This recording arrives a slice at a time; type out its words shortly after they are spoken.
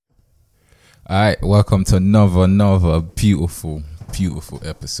Alright, welcome to another beautiful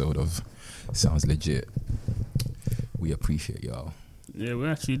episode of Sounds Legit. We appreciate y'all. Yeah, we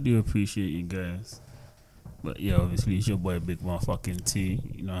actually do appreciate you guys. But yeah, obviously it's your boy Big Motherfucking T.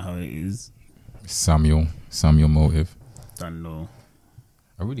 You know how it is. Samuel Motive. Don't know.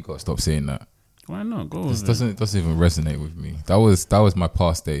 I really gotta stop saying that. Why not? Go This with doesn't even resonate with me. That was my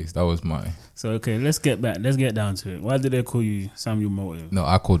past days. That was my. So okay, let's get down to it. Why did they call you Samuel Motive? No,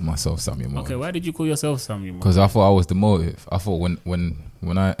 I called myself Samuel Motive. Okay, why did you call yourself Samuel Motive? Because I thought I was the motive. I thought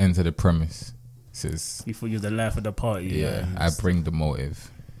when I entered the premise, it says You thought you were the life of the party. yeah, I bring the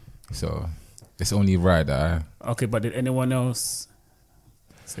motive. So it's only right that Okay, but did anyone else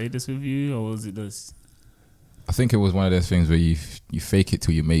say this with you, or was it this? I think it was one of those things where you fake it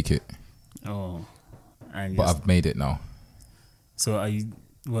till you make it. Oh, and But I've made it now. So are you?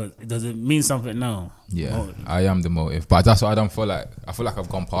 Well, does it mean something now? Yeah, Motive. I am the motive. But that's what I don't feel like. I feel like I've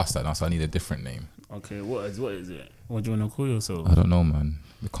gone past that now, so I need a different name. Okay, what is it? What do you want to call yourself? I don't know, man.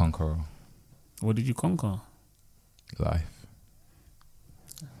 The Conqueror. What did you conquer? Life.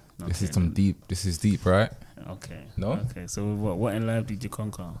 This Okay. is deep, right? Okay. No? Okay. So what in life did you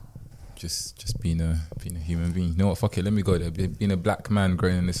conquer? Just being a human being. You know what? Fuck it. Let me go there. Being a black man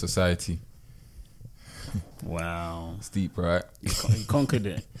growing in this society. Wow. It's deep, right? You conquered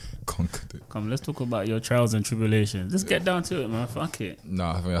it. Conquered it. Come, let's talk about your trials and tribulations. Let's get down to it, man. Fuck it.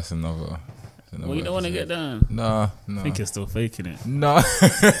 Nah, I think that's another Well, you don't want to episode. get down. Nah. I think you're still faking it. Nah.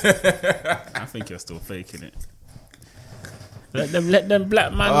 I think you're still faking it. Let them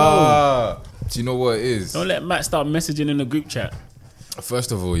black man know. Do you know what it is? Don't let Matt start messaging in the group chat.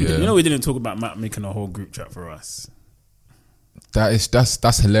 First of all, yeah. You know we didn't talk about Matt making a whole group chat for us.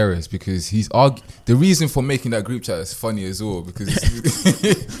 That's hilarious because the reason for making that group chat is funny as well because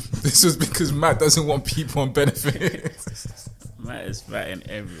this was because Matt doesn't want people on benefits. Matt is fighting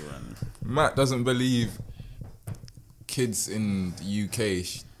everyone. Matt doesn't believe kids in the UK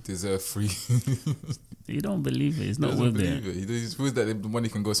deserve free. You don't believe it. It's He not doesn't worth believe it. it. He just feels that the money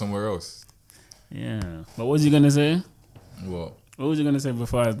can go somewhere else. Yeah. But what was you gonna say? What? What was you gonna say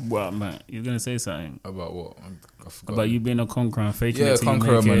before I brought up Matt? You were gonna say something About what? I forgot. about you being a conqueror and faking Yeah, it till you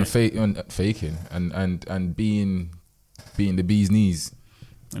conqueror make man, it. faking and being the bee's knees.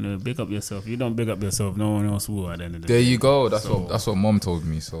 And big up yourself. You don't big up yourself, no one else will at the end of the There day. you go. That's So- what mom told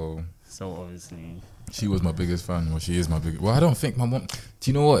me. So So obviously, she was my biggest fan. Well, she is my biggest. Well, I don't think my mom.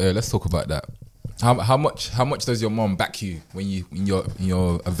 Do you know what? Let's talk about that. How much does your mom back you when you in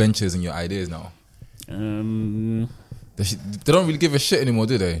your adventures and your ideas now? They don't really give a shit anymore,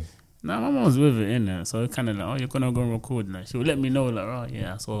 do they? nah, my mom's with it in there, so it's kind of like, oh, you're gonna go and record now. She'll let me know, like, oh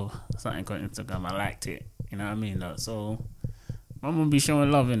yeah, I saw something on Instagram, I liked it. You know what I mean? Like, so my mom be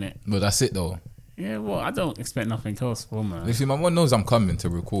showing love in it. But that's it though. Yeah, well, I don't expect nothing else from her. You see, my mom knows I'm coming to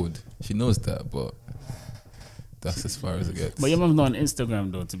record. She knows that, but that's as far as it gets. But your mom's not on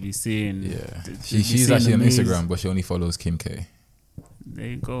Instagram though to be seeing. Yeah, to be she's seeing actually the on news. Instagram, but she only follows Kim K There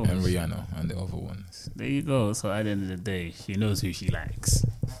you go. and Rihanna and the other ones. There you go. So at the end of the day, she knows who she likes,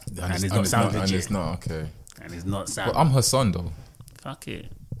 And it's not Sound and Legit. it's not okay. and it's not Sam. But I'm her son though. Fuck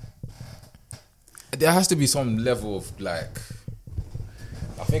it. There has to be some level of like.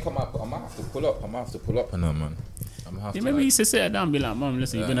 I think I might have to pull up. I might have to pull up on her, man. I'm gonna have Yeah, to. maybe you Like, used to sit her down and be like, Mom,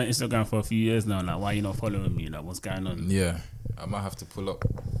 listen, you've been on Instagram for a few years now. Like, why you not following me? Like, what's going on? yeah, I might have to pull up.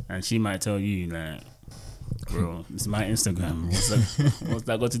 And she might tell you, like, bro, it's my Instagram. What's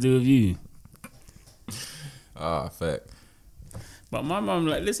that got to do with you? Fact. But my mom,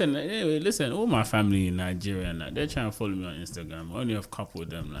 like, listen, all my family in Nigeria, and like, they're trying to follow me on Instagram. I only have a couple of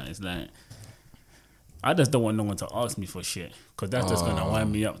them. Like, it's like, I just don't want no one to ask me for shit. Because that's just going to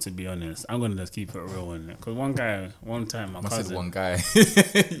wind me up, to be honest. I'm going to just keep it real in it. Because one time, my I said cousin. one guy.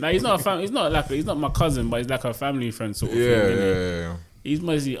 Nah, he's not a family. He's not my cousin, but he's like a family friend sort of thing. innit? yeah. He's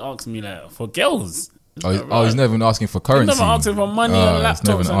mostly asked me like for girls. He's never even asking for currency. He's never asking for money on He's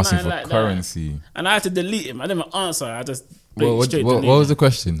never laptops and asking nothing for like currency. that. And I had to delete him. I didn't even answer. I just What straight what delete was him. the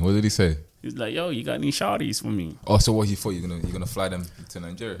question? What did he say? He's like, yo, you got any shawties for me? Oh, so what he thought you're gonna fly them to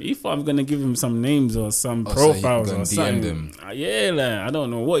Nigeria? He thought I'm gonna give him some names or some Oh, so you profiles gonna or DM something. them? Yeah, like, I don't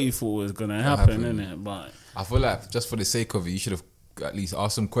know what he thought was gonna happen, happen. innit? But I feel like just for the sake of it, you should have at least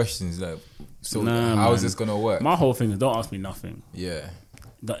asked some questions. Like, so Nah, how is man. this gonna work? my whole thing is don't ask me nothing. Yeah.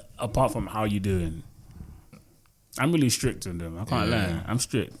 Apart from how you doing. I'm really strict with them. I can't Yeah. lie. I'm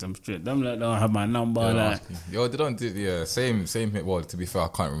strict. Them like don't have my number. They're Like, asking. Yo, they don't do. Yeah, same. Well, to be fair, I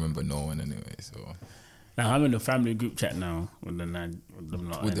can't remember no one anyway. So now I'm in the family group chat now with them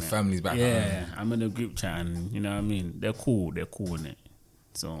lot, with the innit? families back. Yeah, I'm in the group chat and you know what I mean. They're cool in it.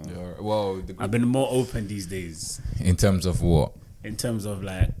 So Yeah, well, I've been more open these days in terms of what? in terms of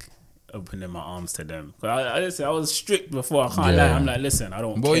like opening my arms to them. Listen, I was strict before. I can't Yeah. lie. I'm like, listen, I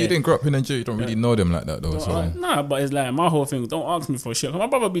don't Well, care. you didn't grow up in Nigeria. You don't really know them like that, though. So Nah, but it's like my whole thing. Don't ask me for shit. My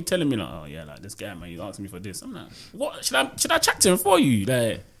brother be telling me like, oh yeah, like this guy, man, you asked me for this. I'm like, what? Should I chat to him for you?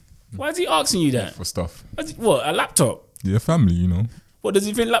 Like, why is he asking you that? for stuff, What, a laptop? your family, you know, What, does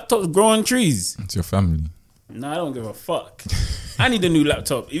he think laptops grow on trees? it's your family. Nah, I don't give a fuck. I need a new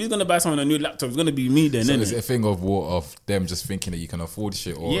laptop. If he's gonna buy someone a new laptop, it's gonna be me then, So innit? is it a thing of them just thinking that you can afford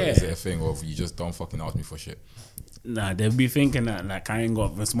shit, or Yeah. is it a thing of you just don't fucking ask me for shit? Nah, they'll be thinking that like I ain't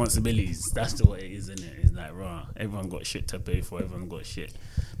got responsibilities. That's the way it is, isn't it? It's like, raw. Everyone got shit to pay for. Everyone got shit.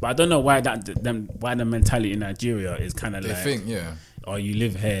 But I don't know why why the mentality in Nigeria is kind of They like, think, yeah, oh, you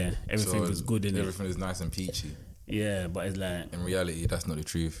live here, everything so is good in it. everything is nice and peachy. Yeah, but it's like In reality, that's not the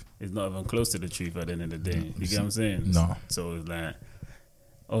truth. it's not even close to the truth at the end of the day. You get what I'm saying? No. So it's like,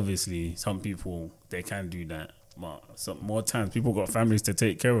 obviously, some people they can do that, but some more times people got families to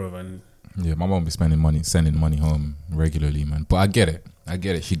take care of, and Yeah, my mom be sending money home regularly, man. But I get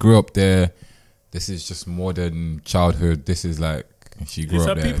it. She grew up there. This is just more than childhood. This is like she grew It's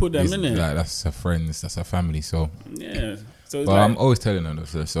up her there. people them, It's innit? like that's her friends, that's her family. So, yeah. So it's but like, I'm always telling them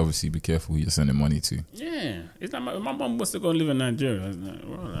that so obviously be careful who you're sending money to. yeah, it's like my mom wants to go and live in Nigeria. It's like,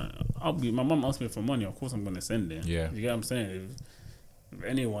 well, like, my mom asked me for money. Of course, I'm gonna send it. Yeah. You get what I'm saying? If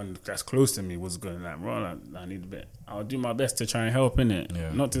anyone that's close to me was going like, well, I need a bit. I'll do my best to try and help in it.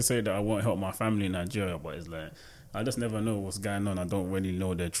 Yeah. Not to say that I won't help my family in Nigeria, but it's like I just never know what's going on. I don't really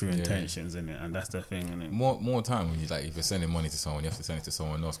know their true intentions in it, and that's the thing. In it. More time when you like if you're sending money to someone, you have to send it to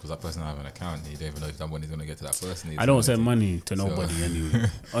someone else because that person have an account. You don't even know if that money's gonna get to that person. I don't send money to nobody anyway.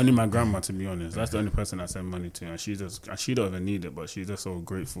 Only my grandma, to be honest. That's the only person I send money to, and she don't even need it, but she's just so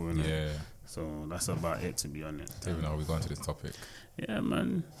grateful in it. Yeah. So that's about it, to be honest. Even though we're going to this topic. Yeah,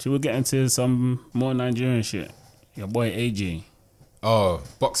 man. Should we get into some more Nigerian shit? Your boy AJ. Oh,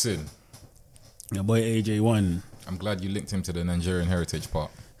 boxing. Your boy AJ won. I'm glad you linked him to the Nigerian heritage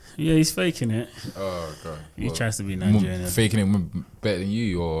part. Yeah, he's faking it. Oh god. He tries to be Nigerian. Faking it better than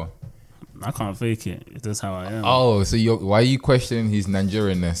you, or I can't fake it. It's just how I am. oh, so why are you questioning his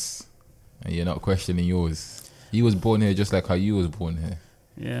Nigerianness and you're not questioning yours? He was born here just like how you was born here.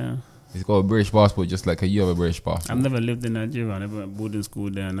 Yeah. He's got a British passport just like how you have a British passport. I've never lived in Nigeria. I never went boarding school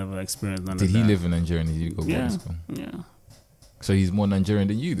there. I never experienced none Did of he that. live in Nigeria and did you go Yeah. boarding school? Yeah. So he's more Nigerian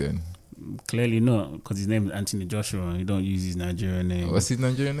than you then? Clearly not, because his name is Anthony Joshua. He don't use his Nigerian name. What's his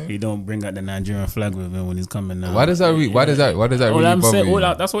Nigerian name? He don't bring out the Nigerian flag with him when he's coming now. Why does that really bother you?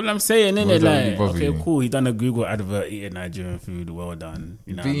 That's what I'm saying, Why innit? does that really Like, bother okay, you? cool. He done a Google advert eating Nigerian food. Well done.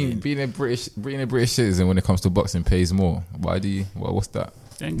 You know what I mean? Being a British citizen when it comes to boxing pays more. Why do you? What's that?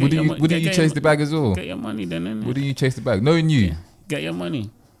 Then get your Wouldn't you chase the bag as well? Get your money then, innit? Wouldn't you chase the bag? Knowing you, Get your money.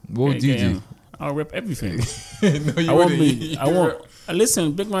 what would you do? I'll rep everything. No, you I won't wouldn't. be. I won't.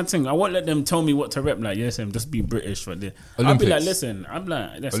 Listen, big man thing. I won't let them tell me what to rep. Like, yes, I'm just be British for this. I'll be like, Olympics. listen. I'm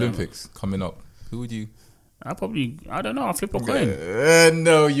like, listen, Olympics coming up. Who would you? I don't know. I'll flip a coin.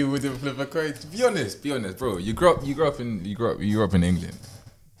 No, you wouldn't flip a coin. Be honest, bro. You grew up in England.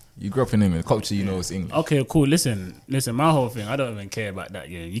 You grew up in England. Culture, you know, it's English. Okay, cool. Listen. My whole thing, I don't even care about that.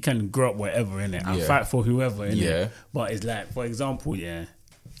 Yeah, you can grow up wherever in it. I Yeah. fight for whoever in Yeah. it. But it's like, for example, yeah,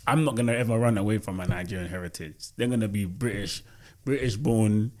 I'm not gonna ever run away from my Nigerian heritage. They're gonna be British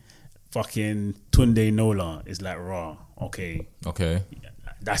born, fucking Tunde Nola. It's like raw. Okay, Okay,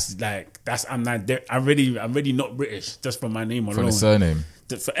 I'm already not British just from my name alone. from the surname.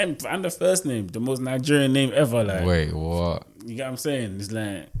 I'm the first name, the most Nigerian name ever. Like, Wait, what? you get what I'm saying? It's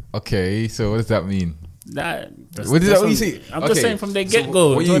like. Okay, so what does that mean? What you say? I'm Okay, just saying from the so get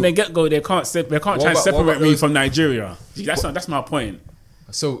go. what From you- the get go, they can't try and about separate me those- from Nigeria. See, that's my point.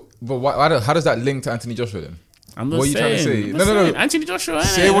 So, but how does that link to Anthony Joshua then? I'm just What are you trying to saying. say? I'm No, just no. saying. Anthony Joshua.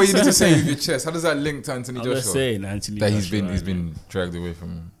 Say what you need to say with your chest. How does that link to Anthony I'm Joshua? just saying, Anthony That Joshua. he's been dragged away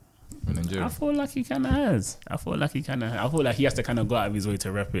from Nigeria. I feel like he kind of has. I feel like he has to kind of go out of his way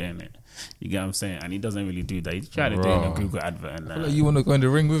to rep it in it. You get what I'm saying? And he doesn't really do that. He tried to do it in a Bro. Google advert and I feel like you want to go in the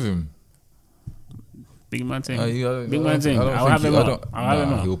ring with him. big man thing. Big Big man thing. I'll have him up. I'll have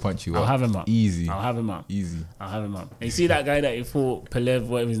him up. He will punch you I'll up. have him up. Easy. I'll have him up. Easy. I'll have him up. And you see that guy that he fought, Pelev,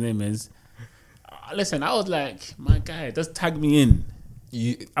 whatever his name is. Listen, I was like, my guy, just tag me in.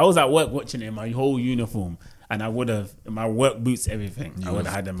 I was at work watching it in my whole uniform, and I would have, in my work boots, everything. I would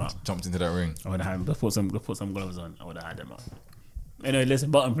have had them up. Jumped into that ring. I would have had him. Just put some gloves on. I would have had them up. Anyway,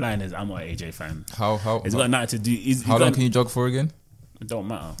 listen, bottom line is I'm not an AJ fan. How It's got nothing to do. how long can you jog for again? It don't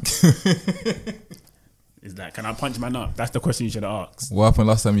matter. It's like, can I punch man up? That's the question you should have asked. What happened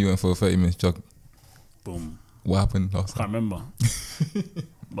last time you went for a 30 minutes jog? Boom. What happened last Can't time? remember.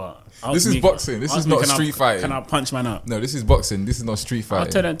 But This is boxing. This is not street fighting. Can I punch man up? No, this is boxing. This is not street I'll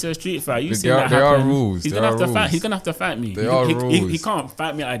fighting. turn that to a street fight. You see There that are happen. rules. He's There gonna are have to fight. rules. He's gonna have to fight me. There are He rules. can't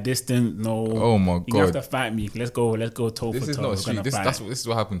fight me at a distance. No. Oh my He's gonna have God. to fight me. Let's go toe This for is toe. not We're street. gonna This fight. this is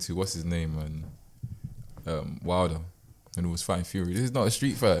what happened to what's his name, man. Wilder, when he was fighting Fury. This is not a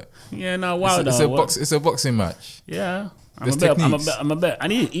street fight. Yeah, no, Wilder. It's a boxing match. Yeah. There's techniques. I'm a bet.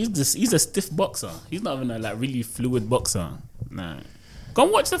 And he's a stiff boxer. He's not even a like really fluid boxer. Nah. Go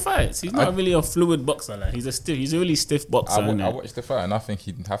and watch the fights. He's not really a fluid boxer. Like he's a really stiff boxer. I watched the fight and I think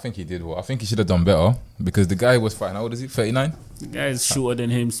he did well. I think he should have done better because the guy was fighting. How old is he? 39. The guy's shorter than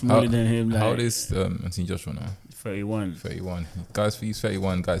him, smaller than him. Like, How old is Anthony Joshua now? 31. 31. He's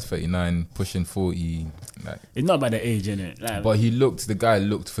 31. Guy's 39, pushing 40. Like, It's not about the age, innit? Like, but the guy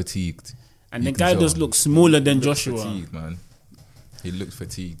looked fatigued. and You the can guy tell. does look smaller than He looked Joshua. fatigued, man. He looked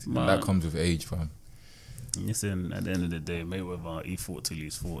fatigued. Man. And that comes with age, fam. Listen, at the end of the day, Mayweather, he fought till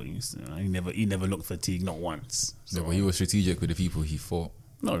he's 40. So he never looked fatigued, not once. So, Yeah, but he was strategic with the people he fought.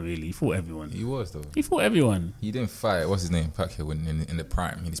 not really. He fought everyone. He was though. He fought everyone. He didn't fight. What's his name? Pacquiao in the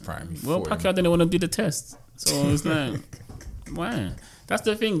prime. In his prime. He Well, fought Pacquiao him. didn't want to do the test, so it's like, why? That's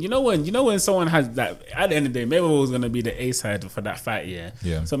the thing. You know when someone has that. At the end of the day, Mayweather was gonna be the A side for that fight, yeah.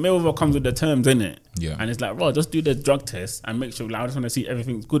 Yeah. So Mayweather comes with the terms, innit? Yeah. And it's like, bro, just do the drug test and make sure. Like, I just want to see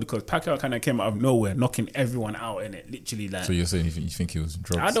everything's good because Pacquiao kind of came out of nowhere, knocking everyone out, innit? Literally, like. So you're saying you think he was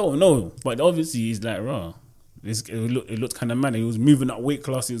drugs? I don't know, but obviously he's like, raw. It looked kind of mad. He was moving up weight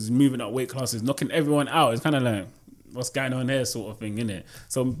classes, knocking everyone out. It's kind of like, what's going on here, sort of thing, innit?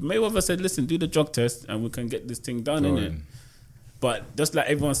 So Mayweather said, listen, do the drug test and we can get this thing done, innit? But just like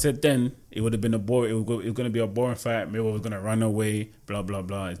everyone said then, it would have been it was going to be a boring fight. Mayweather was going to run away, blah, blah,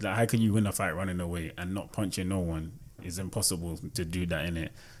 blah. It's like, how can you win a fight running away and not punching no one? It's impossible to do that, innit?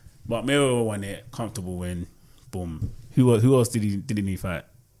 But Mayweather won it, comfortable win, boom. Who else didn't he fight?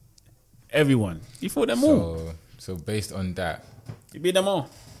 Everyone. He fought them all. So based on that, He beat them all.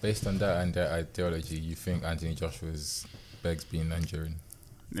 based on that and that ideology, you think Anthony Joshua's begs being Nigerian?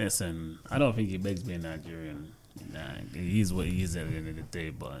 Listen, I don't think he begs being Nigerian. Nah, he is what he is at the end of the day,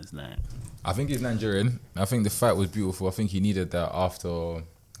 but it's like, I think he's Nigerian. I think the fight was beautiful. I think he needed that after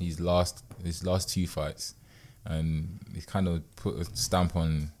his last two fights, and he kind of put a stamp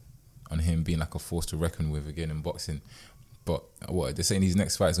on him being like a force to reckon with again in boxing. But what they're saying, his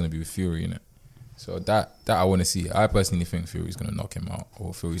next fight is going to be with Fury, innit? So that I want to see. I personally think Fury's going to knock him out,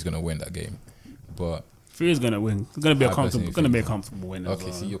 or Fury's going to win that game. But Fury's gonna win. It's gonna be a I comfortable. personally think- comfortable win. as okay,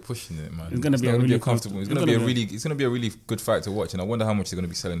 well. so you're pushing it, man. It's gonna be not a gonna really comfortable. It's it's gonna be gonna be- it's gonna be a really good fight to watch, and I wonder how much they're gonna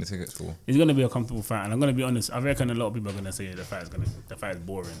be selling the tickets for. It's gonna be a comfortable fight, and I'm gonna be honest. I reckon a lot of people are gonna say the fight is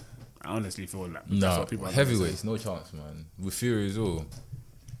boring. I honestly feel like that's No, what people are heavyweights, no chance, man. With Fury as well.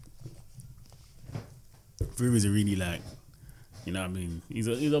 Fury's a really like, you know what I mean? He's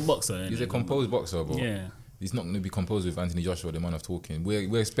a boxer. He's innit? a composed boxer, but Yeah. he's not going to be composed with Anthony Joshua, the man of talking.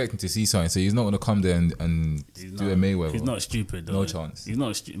 We're expecting to see something, so he's not going to come there and He's do not- a Mayweather. He's not stupid, though. No chance. He's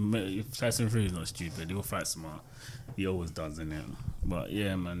not stupid. Tyson Fury is not stupid. He'll fight smart. He always does, innit? But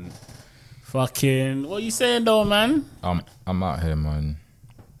yeah, man. Fucking, what you saying though, man? I'm out here, man.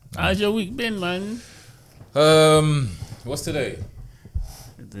 How's your week been, man? What's today?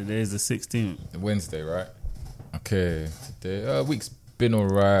 Today's the 16th. Wednesday, right? Okay, today week's been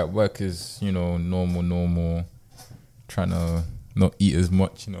alright. Work is normal. Trying to not eat as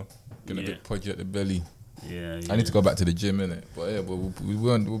much, Been a Yeah. bit podgy at the belly. Yeah, I need to go back to the gym, innit? But yeah, but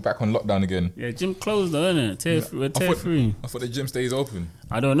we're back on lockdown again. Yeah, gym closed though, innit? We're tier 3. I thought the gym stays open.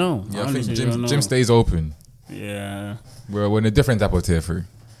 I don't know. Yeah, I honestly think don't know. gym stays open. Yeah. We're in a different type of tier 3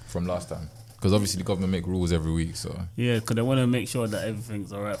 from last time. Because obviously the government make rules every week, so Yeah, because they want to make sure that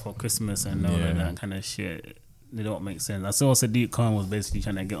everything's alright for Christmas and all Yeah. of that kind of shit. They don't make sense. I saw Sadiq Khan was basically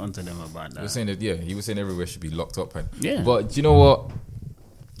trying to get onto them about he was that. saying that. Yeah, he was saying everywhere should be locked up. And, Yeah. But do you know what?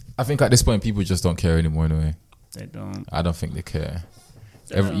 I think at this point people just don't care anymore. Anyway, They don't. I don't think they care.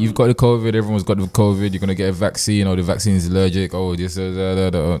 You've got the COVID. Everyone's got the COVID. You're gonna get a vaccine. Or the vaccine is allergic. Oh, this.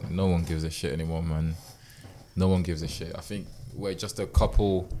 No one gives a shit anymore, man. No one gives a shit. I think we're just a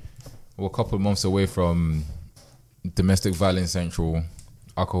couple months away from domestic violence central,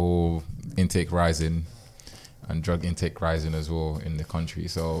 alcohol intake rising, and drug intake rising as well in the country.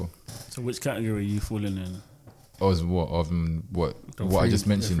 So, Which category are you falling in? what I just The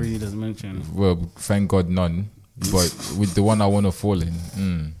mentioned. three you just mentioned. Well, thank God none. But with the one I want to fall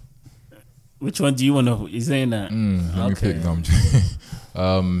in, Which one do you want to? You saying that? let me Okay. pick them.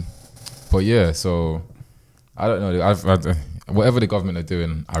 But yeah, so I don't know. I've whatever the government are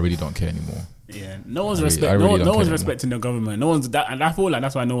doing, I really don't care anymore. Yeah, no one's I really no don't one's care anymore. respecting the government. No one's that, and I feel like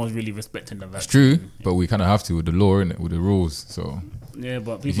that's why no one's really respecting the It's vaccine. true, but we kind of have to with the law, innit? With the rules. So Yeah,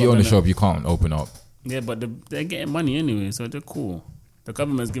 but people if you own are a gonna- shop, you can't open up. Yeah, but they're getting money anyway, so they're cool. The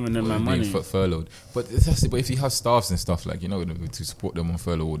government's giving them Or my being money. furloughed. But if you have staffs and stuff, like, to support them on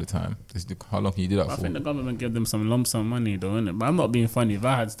furlough all the time, how long can you do that I for? think the government give them some lump sum money though, innit? But I'm not being funny. If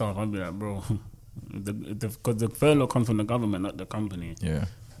I had staff, I'd be like, bro, because the furlough comes from the government, not the company. Yeah,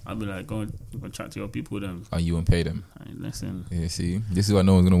 I'd be like, go chat to your people then. and you won't pay them. Hey, listen. Yeah, see, this is why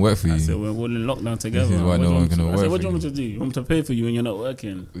no one's gonna work for I you. said, we're all in lockdown together. This is why What no do you one's want gonna me to- I work said, what for do you want me to do? You want me to pay for you when you're not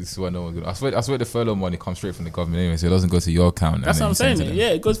working? This is why no one's gonna. I swear the furlough money comes straight from the government anyway, so it doesn't go to your account. That's and what then I'm you send saying. to them.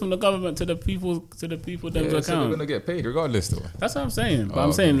 Yeah, it goes from the government to the people them's Yeah, so they're account. gonna get paid regardless, though. That's what I'm saying. But Oh,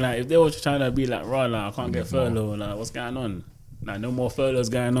 I'm saying okay. like if they were trying to be like, right, like I can't We get need more. furlough, like what's going on? Like no more furloughs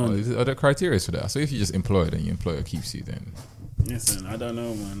going on. Are there criteria for that? So if you just employ it and your employer keeps you, then Listen, I don't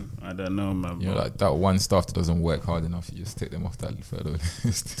know, man. like that one staff that doesn't work hard enough, you just take them off that furlough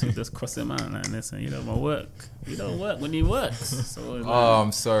list. Just cross them out. Like, listen, you don't want work. You don't work when you work. So it's like, Oh,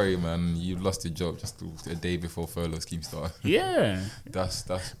 I'm sorry, man. You lost your job just a day before furlough scheme started. yeah. That's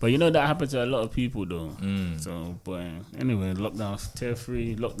But you know that happens to a lot of people though. Mm. So, but anyway, lockdown, tier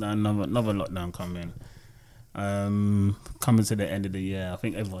 3, lockdown, another lockdown coming. Coming to the end of the year, I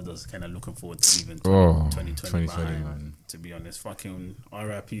think everyone just kind of looking forward to even 2020 behind, man. to be honest. Fucking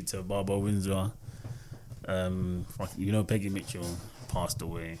RIP to Barbara Windsor. Peggy Mitchell passed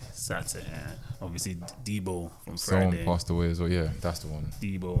away Saturday. Obviously, Debo from Someone Friday. passed away as well. Yeah, that's the one.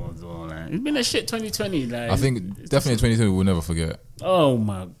 Debo as well. Like, it's been a shit 2020. Like, I think it's definitely 2020 we'll never forget. Oh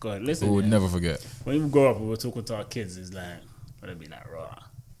my god! Listen, We'll yeah. never forget. When we grow up, we were talking to our kids. It's like, they'll be like, raw.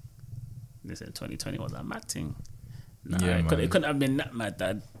 Listen, 2020 was a mad thing. Nah, Yeah, it man. couldn't have been that mad,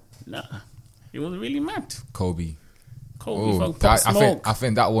 Dad. Nah, it was really mad. Kobe. Kobe, Oh, fuck, Pop that, Smoke. I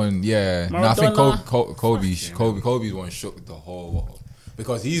think that one. Yeah, no, I think Maradona. Kobe's one shook the whole world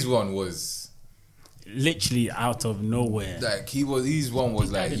because his one was Literally out of nowhere. like his one was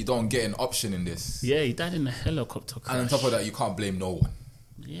He like died you don't get an option in this, Yeah, he died in a helicopter crash. and on top of that you can't blame no one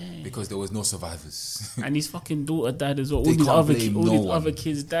yeah. because there was no survivors. And his fucking daughter died as well. They All these can't other blame all no these one. other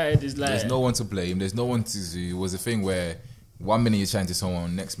kids died. It's like There's no one to blame. There's no one to do. It was a thing where 1 minute you're chatting to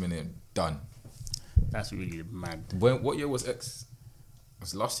someone, next minute done. that's really mad. What year was X? It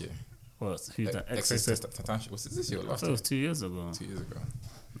was last year. Who's that? XXX. Was it this year or I last thought it year? was 2 years ago. 2 years ago.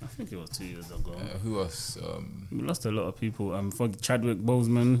 I think it was 2 years ago. Who else? We lost a lot of people. For Chadwick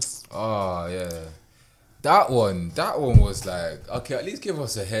Boseman. Oh yeah, that one was like, okay, at least give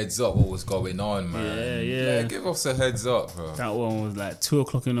us a heads up what was going on, man. Yeah. Like, give us a heads up, bro. That one was like 2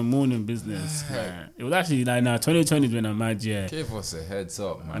 o'clock in the morning business. Like, it was actually like, 2020's been a mad year. Give us a heads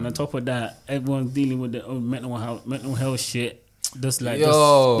up, man. And on top of that, everyone's dealing with their own mental health shit. Just like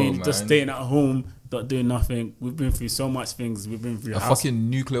Yo, just man. staying at home, not doing nothing. We've been through so much things. We've been through A fucking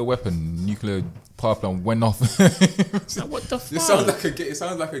nuclear power plant went off. Like, what the fuck? It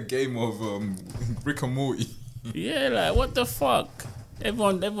sounds like a game of Rick and Morty. Yeah, like what the fuck?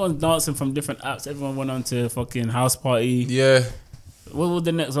 Everyone's dancing from different apps. Everyone went on to fucking house party. Yeah, What was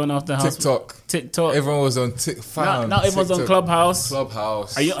the next one after house? TikTok. Everyone was on Now everyone's on Clubhouse.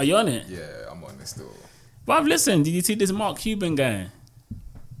 Clubhouse. Are you on it? Yeah, I'm on it still. But listen, did you see this Mark Cuban guy?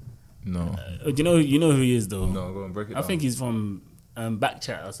 No, You know who he is though. no, go and break it I down. think he's from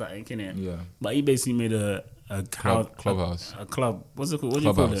Backchat or something, innit? Yeah. But he basically made a Clubhouse. a club. What's it called? What do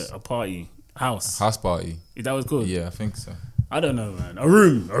you call Clubhouse. it? A party house. House party. Is that what it's called? Yeah, I think so. I don't know, man. A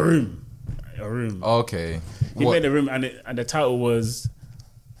room. Okay. He made a room, and the title was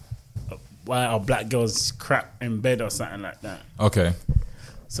 "Why Are Black Girls Crap in Bed" or something like that. Okay.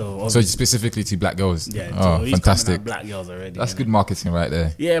 So Specifically to black girls. yeah, Oh, so he's fantastic. coming at black girls already. That's innit? good marketing right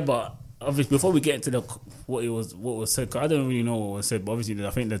there. Yeah, but obviously, before we get into what was said, 'cause I don't really know what was said, but obviously, I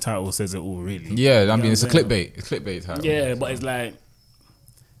think the title says it all. Really. Yeah, I You know mean, it's a what I'm clickbait. It's clickbait title. Yeah, but it's like,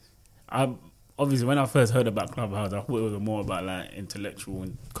 obviously when I first heard about Clubhouse, I thought it was more about like intellectual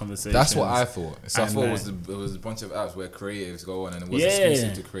conversations. That's what I thought. So I And thought like- it was a bunch of apps where creatives go on and it was Yeah.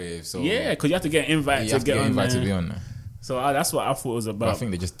 exclusive to creatives. So Yeah, because you have to get invited you have to get on invited there. to be on there. So that's what I thought it was But I about.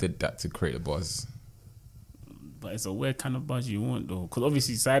 think they just did that to create a buzz. But it's a weird kind of buzz you want though, because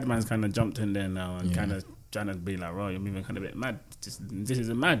obviously Sideman's kind of jumped in there now and Yeah. kind of trying to be like, "Right, you're moving kind of a bit mad. This is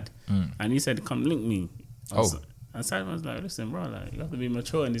a mad." Mm. And he said, "Come link me." Oh. And Sideman's like, "Listen, bro, like you have to be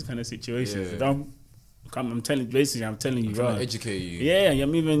mature in these kind of situations. Yeah. Don't come. I'm telling you, I'm trying bro. to educate you. Yeah,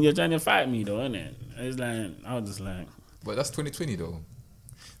 you're trying to fight me though, isn't it?" It's like I was just like, But that's 2020 though.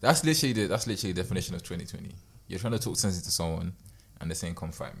 That's literally the definition of 2020. You're trying to talk sense to someone and they're saying,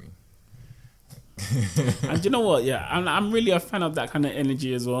 "Come fight me." and you know what? Yeah, I'm really a fan of that kind of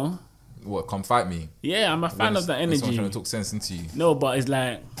energy as well. what? Come fight me. Yeah, I'm a fan of that When someone's energy. trying to talk sense into you. No, but it's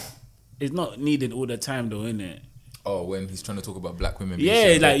like it's not needed all the time though, innit? Oh, when he's trying to talk about black women. being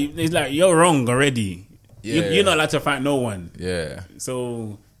Yeah, shit. it's like you're wrong already. Yeah. You're not allowed to fight no one. Yeah.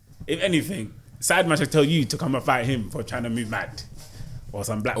 So, if anything, Sideman should tell you to come and fight him for trying to move mad or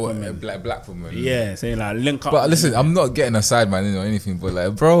some black Oh, a woman. black woman. Yeah, saying like link up. But listen, I'm not getting a side man or anything, but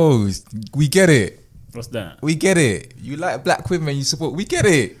like, bro, we get it. What's that? We get it. You like black women, you support. We get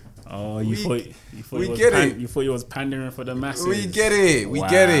it. Oh, you thought we he was get it. You thought he was pandering for the masses. We get it. We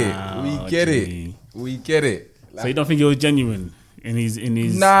get it. Wow, We get G. it. We get it. So you don't think he was genuine in his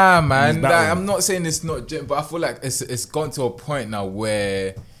Nah, man. battle? I'm not saying it's not, but I feel like it's gone to a point now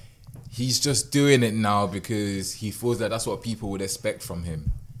where he's just doing it now because he feels that that's what people would expect from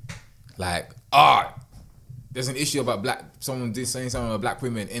him. Like, there's an issue about someone did saying something about black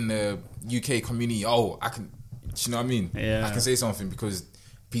women in the UK community. Oh, I can, you know what I mean? Yeah. I can say something because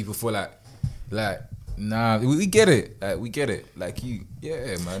people feel like, nah, we get it. Like, we get it. Like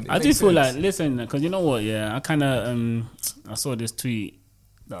yeah, man. I do feel like, listen, because you know what, yeah, I kind of, I saw this tweet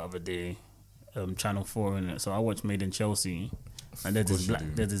the other day, Channel 4 in it. So I watched Made in Chelsea, and there's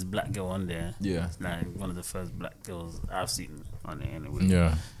this black girl on there. Yeah. Like one of the first black girls I've seen on there anyway.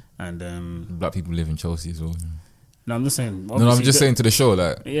 Yeah. And Black people live in Chelsea as well. no, I'm just saying. No, I'm just saying to the show,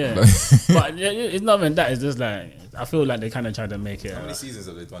 like, Yeah, like, but it's not even that. It's just like I feel like they kind of tried to make it. how many seasons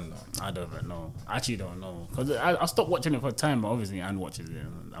have they done now? I don't even know. I actually don't know because I stopped watching it for a time, but obviously Anne watches it,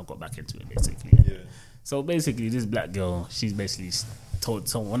 and I got back into it basically. Yeah. So basically, this black girl, she's basically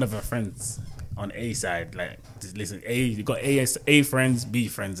told one of her friends on A side, like, listen, you got A friends, B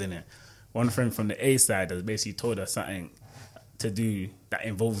friends in it. One friend from the A side has basically told her something to do that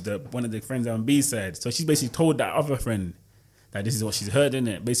involves one of the friends on B side. So she's basically told that other friend that this is what she's heard in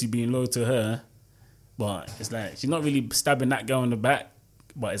it, basically being loyal to her. But it's like she's not really stabbing that girl in the back,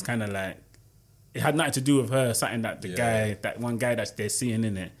 but it's kind of like it had nothing to do with her. Something that that one guy that they're seeing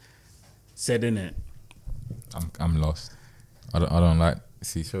in it said in it. I'm lost. I don't like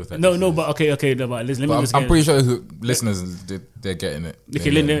see shows that. No, but okay, no, but listen, let me just I'm get pretty sure listeners they're getting it.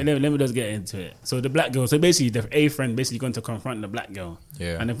 Okay, let me just get into it. So the black girl, so basically the A friend basically going to confront the black girl.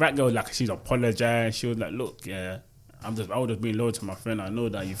 Yeah. And the black girl, like, she's apologized. She was like, look, yeah, I would just be loyal to my friend. I know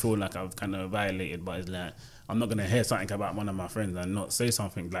that you feel like I've kind of violated, but it's like, I'm not going to hear something about one of my friends and not say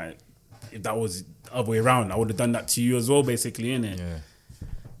something. Like, if that was the other way around, I would have done that to you as well, basically, innit? Yeah.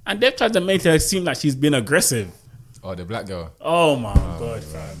 And they've tried to make her seem like she's been aggressive. Oh, the black girl. Oh my God,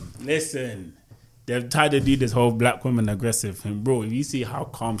 fam. Listen, they've tried to do this whole black woman aggressive thing. Bro, if you see how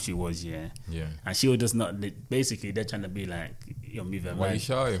calm she was, yeah. And she was just not, basically, they're trying to be like, you're moving. Why are you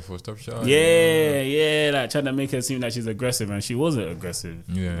shouting for? Stop shouting. Yeah, like trying to make her seem like she's aggressive, and she wasn't aggressive.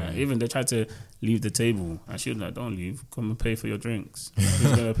 Yeah. Like, even they tried to leave the table, and she was like, don't leave, come and pay for your drinks.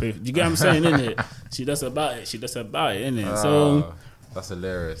 Who's gonna pay? You get what I'm saying, innit? She does about it, innit? So... That's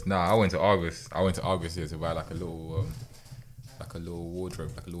hilarious. Nah, I went to Argos. Here to buy like a little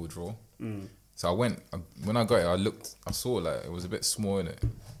wardrobe, like a little drawer. So when I got it, I saw like it was a bit small in it.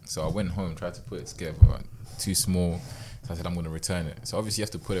 So I went home, tried to put it together, but too small. So I said I'm going to return it. So obviously you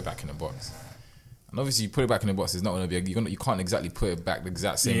have to put it back in the box. And obviously you put it back in the box, it's not going to be, you can't exactly put it back the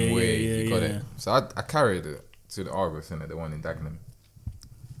exact same way you got it. So I carried it to the Argos, innit, the one in Dagenham.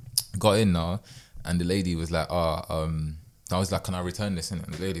 Got in now, and the lady was like, I was like, can I return this? And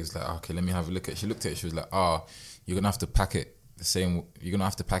the lady was like, okay, let me have a look at it. She looked at it, she was like, you're going to have to pack it the same, you're going to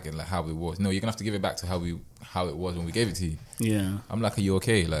have to pack it like how it was. No, you're going to have to give it back to how it was when we gave it to you. Yeah. I'm like, are you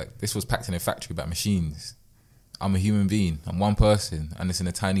okay? Like, this was packed in a factory by machines. I'm a human being. I'm one person, and it's in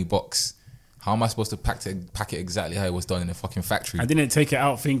a tiny box. How am I supposed to pack it exactly how it was done in a fucking factory? I didn't take it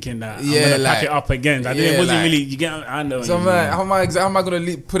out thinking that I'm going to pack it up again. It wasn't really, you get, I know. So how am I going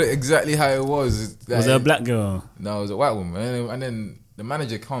to put it exactly how it was? Like, was it a black girl? No, it was a white woman. And then the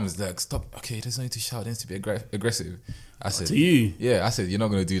manager comes like, stop. Okay, there's no need to shout. There's to be aggressive. I said, to you? Yeah, I said, you're not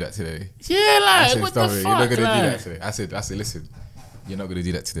going to do that today. Yeah, like, said, what the fuck? You're not going to do that today. I said, listen, you're not going to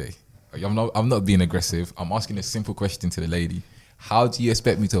do that today. I'm not being aggressive. I'm asking a simple question to the lady. How do you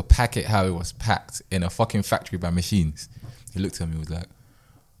expect me to pack it how it was packed in a fucking factory by machines? He looked at me and was like,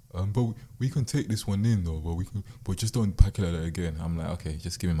 but we can take this one in though, but just don't pack it like that again. I'm like, okay,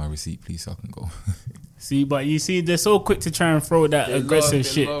 just give me my receipt, please, so I can go. See, but you see, they're so quick to try and throw that aggressive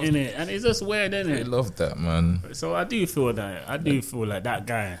shit in it, and it's just weird, isn't it? They love that, man. So I do feel that. I do feel like that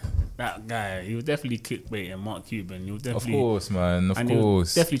guy, he was definitely clickbaiting Mark Cuban. He was definitely, of course, man, of course. He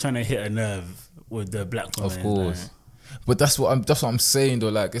was definitely trying to hit a nerve with the black woman. Of course. Like. But that's what I'm saying though.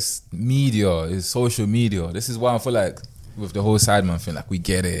 Like, it's media, it's social media. This is why I feel like with the whole Sideman thing, like we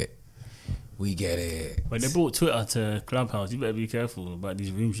get it. We get it. But they brought Twitter to Clubhouse. You better be careful about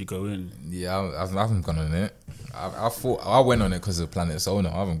these rooms you go in. Yeah, I haven't gone on it. I thought I went on it because of Planet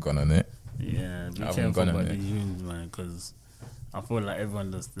Sonar. I haven't gone on it. Yeah, be careful about these rooms, man, because I feel like everyone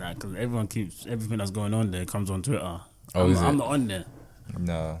does that. Because everyone keeps everything that's going on there comes on Twitter. I'm not on there.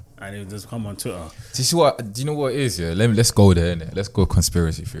 No. And it just come on Twitter. Do you know what it is? Yeah, let's go there. Innit? Let's go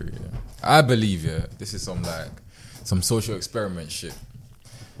conspiracy theory. Yeah? I believe this is some social experiment shit.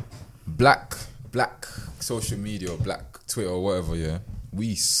 Black social media or black Twitter or whatever. Yeah,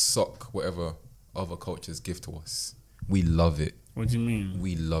 we suck whatever other cultures give to us. We love it. What do you mean?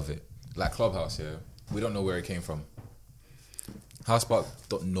 We love it. Like Clubhouse. Yeah, we don't know where it came from. House Party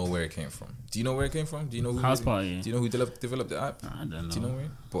don't know where it came from. Do you know where it came from? Do you know who House Party? Do you know who developed the app? I don't know. Do you know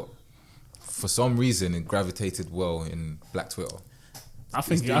where? But for some reason, it gravitated well in Black Twitter. I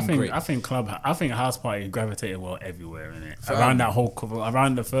think House Party gravitated well everywhere in it.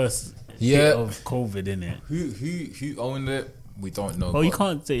 Around the first hit of COVID in it. Who owned it? We don't know. Well, you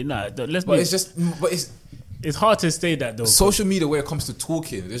can't say that. It's hard to say that though. Social media, where it comes to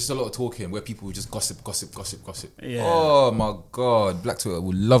talking, there's just a lot of talking where people just gossip. Yeah. Oh my God, Black Twitter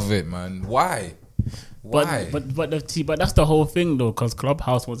would love it, man. Why? But that's the whole thing though, because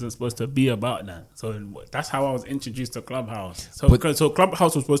Clubhouse wasn't supposed to be about that. So that's how I was introduced to Clubhouse. So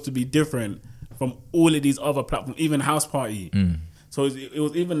Clubhouse was supposed to be different from all of these other platforms, even House Party. So it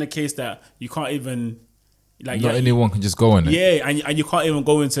was even the case that you can't even anyone can just go on it. Yeah, and you can't even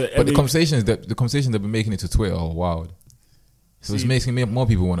go into. But the conversations that have been making it to Twitter are wild. So it's making more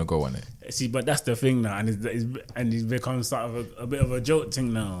people want to go on it. See, but that's the thing now, and it's become sort of a bit of a joke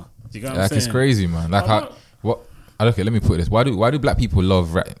thing now. Do you get what I'm saying? It's crazy, man. Okay, let me put it this. Why do black people love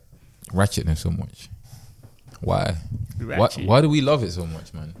ratchetness so much? Why? Why do we love it so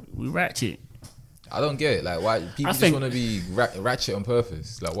much, man? We ratchet. I don't get it. Like, why people just want to be ratchet on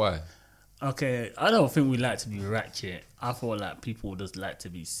purpose? Like, why? Okay, I don't think we like to be ratchet. I feel like people just like to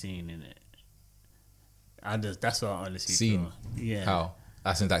be seen in it. That's what I honestly feel. Yeah. How?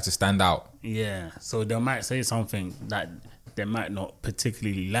 That's like to stand out. Yeah. So they might say something that they might not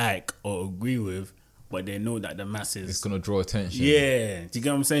particularly like or agree with, but they know that the masses... It's going to draw attention. Yeah. Do you get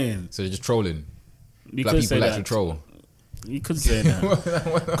what I'm saying? So they're just trolling. Black people like to troll. You could say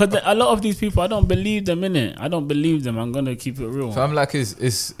that. Because a lot of these people, I don't believe them, innit? I don't believe them. I'm going to keep it real. So I'm like,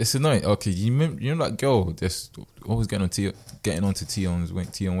 it's annoying. Okay, you know that girl that's always getting on to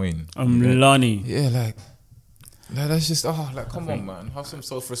Tion Wayne? Lani. Yeah, like that's just, come on, man. Have some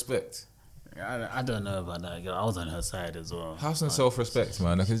self-respect. I don't know about that girl. I was on her side as well. Have some self-respect,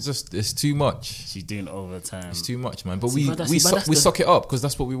 man. Like, it's too much. She's doing overtime. It's too much, man. But we suck it up because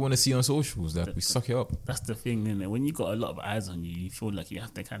that's what we want to see on socials. That we suck it up. That's the thing, innit? When you got a lot of eyes on you, you feel like you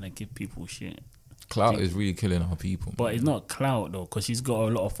have to kind of give people shit. Clout is really killing our people. But it's not clout though, because she's got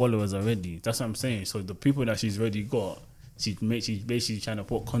a lot of followers already. That's what I'm saying. So the people that she's already got, she's basically trying to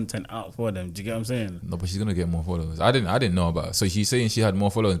put content out for them. Do you get what I'm saying? No, but she's gonna get more followers. I didn't know about her. So she's saying she had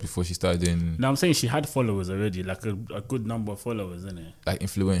more followers before she started doing. No, I'm saying she had followers already, like a good number of followers, isn't it? Like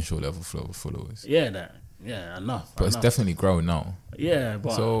influential level followers. Yeah, enough. But it's definitely growing now. Yeah,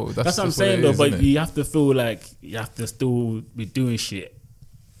 but so that's what I'm saying though. But you have to feel like you have to still be doing shit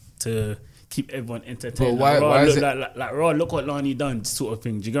to keep everyone entertained. But why is it like Raw? Look what Lani done, sort of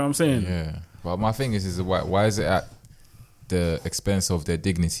thing. Do you get what I'm saying? Yeah. But my thing is why is it at the expense of their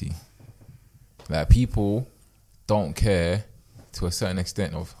dignity? Like, people don't care to a certain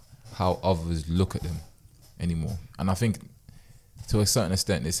extent of how others look at them anymore, and I think to a certain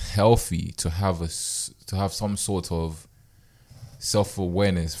extent it's healthy to have some sort of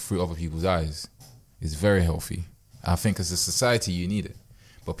self-awareness through other people's eyes. It's very healthy. I think as a society you need it,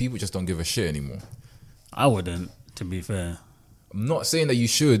 but people just don't give a shit anymore. I wouldn't, to be fair. I'm not saying that you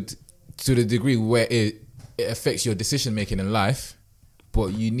should, to the degree where it affects your decision making in life,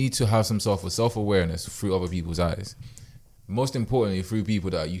 but you need to have some sort of self-awareness through other people's eyes. Most importantly, through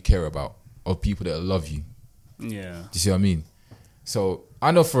people that you care about or people that love you. Yeah. Do you see what I mean? So I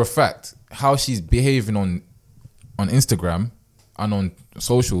know for a fact how she's behaving on Instagram and on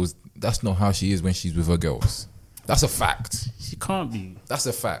socials. That's not how she is when she's with her girls. That's a fact. She can't be. That's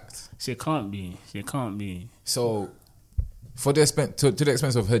a fact. She can't be. So, to the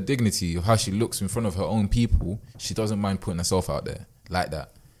expense of her dignity, of how she looks in front of her own people, she doesn't mind putting herself out there like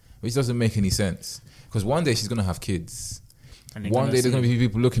that, which doesn't make any sense. Because one day she's gonna have kids. One day there's gonna be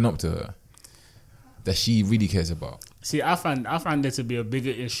people looking up to her that she really cares about. See, I find there to be a bigger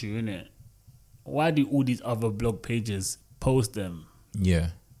issue, innit? Why do all these other blog pages post them? Yeah.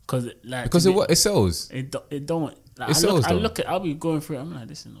 Because it sells. It don't. Like, it sells. I'll be going through it. I'm like,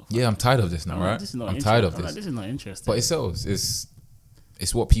 this is not. Yeah, I'm tired of this now, right? I'm tired of this. Like, this is not interesting. interesting. But it sells.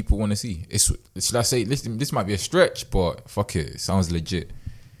 It's what people want to see. Should I say this might be a stretch, but fuck it sounds legit.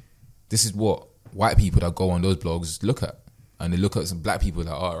 This is what white people that go on those blogs look at, and they look at some black people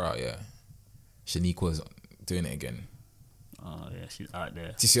that are right. Yeah, Shaniqua's doing it again. Oh yeah, she's out there.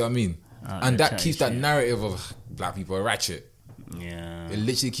 Do you see what I mean? And that keeps that narrative of black people are ratchet. Yeah, it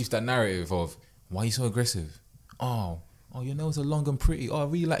literally keeps that narrative of why are you so aggressive? Oh, your nails are long and pretty. Oh, I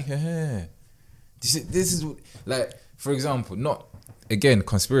really like your hair. This is like, for example, not again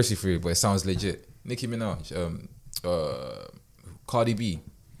conspiracy theory, but it sounds legit. Nicki Minaj, Cardi B,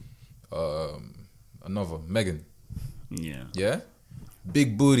 another Megan. Yeah.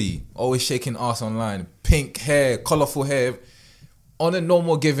 Big booty, always shaking ass online, pink hair, colourful hair. On a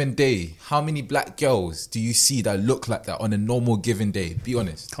normal given day, how many black girls do you see that look like that on a normal given day? Be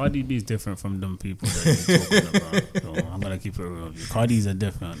honest. Cardi B is different from them people that you're talking about. So I'm gonna keep it real. Cardi's a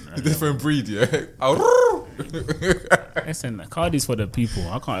different breed, yeah. Listen, Cardi's for the people.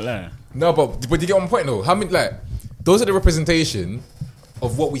 I can't lie. No, but you get one point though. How many those are the representation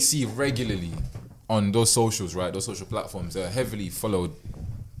of what we see regularly on those socials, right? Those social platforms that are heavily followed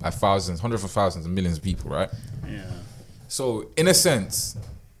by thousands, hundreds of thousands, and millions of people, right? Yeah. So, in a sense,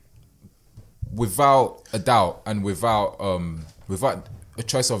 without a doubt and without a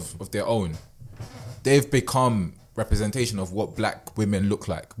choice of their own, they've become representation of what black women look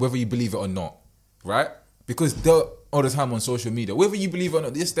like, whether you believe it or not, right? Because they're all the time on social media, whether you believe it or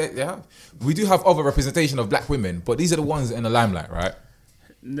not. Yes, they have. We do have other representation of black women, but these are the ones in the limelight, right?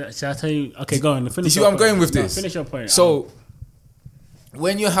 Shall I tell you? Okay, go on. You see where I'm going with this? Finish your point. So,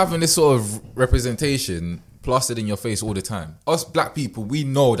 when you're having this sort of representation plastered in your face all the time, us black people, we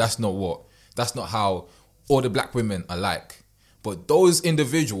know that's not how all the black women are like. But those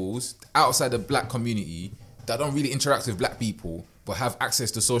individuals outside the black community that don't really interact with black people but have access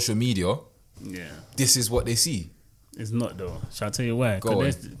to social media, this is what they see. It's not though. Shall I tell you why? Go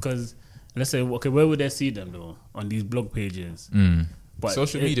on. Because let's say, okay, where would they see them though? On these blog pages. But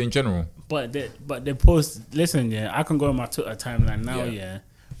social media in general. But they post. Listen, I can go on my Twitter timeline now,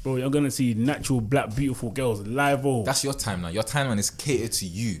 bro. You're gonna see natural black beautiful girls live. That's your timeline. Your timeline is catered to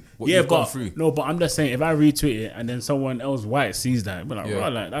you. What you've gone through. No, but I'm just saying, if I retweet it and then someone else white sees that, but bro,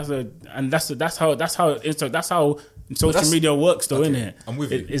 like that's how social media works, though, isn't it? I'm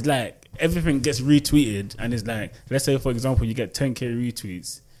with you. It's like everything gets retweeted, and it's like, let's say for example, you get 10k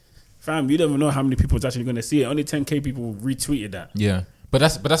retweets. Fam, you don't even know how many people is actually going to see it. Only 10k people retweeted that. Yeah, but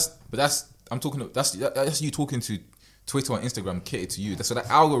that's I'm talking. That's you talking to Twitter and Instagram catered to you. So that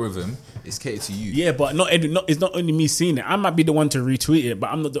algorithm is catered to you. Yeah, but it's not only me seeing it. I might be the one to retweet it,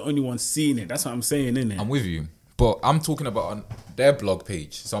 but I'm not the only one seeing it. That's what I'm saying, innit? I'm with you, but I'm talking about on their blog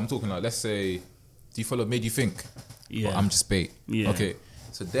page. So I'm talking like, let's say, do you follow Made You Think? Yeah, or I'm Just Bait. Yeah. Okay,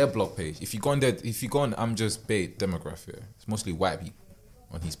 so their blog page. If you go on I'm Just Bait demographic, it's mostly white people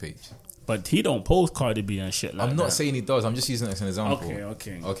on his page. But he don't post Cardi B and shit like that. I'm not saying he does. I'm just using it as an example.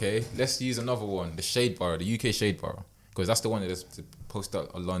 Okay. Let's use another one. The Shade Bar, the UK Shade Bar. Because that's the one that is to post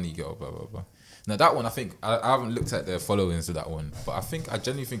out a Lonnie girl, blah, blah, blah. Now, that one, I think, I haven't looked at their followings of that one. But I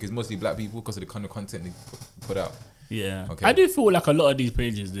genuinely think it's mostly black people because of the kind of content they put out. Yeah. Okay. I do feel like a lot of these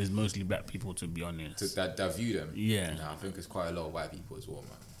pages, there's mostly black people, to be honest. That view them. Yeah. Nah, I think it's quite a lot of white people as well,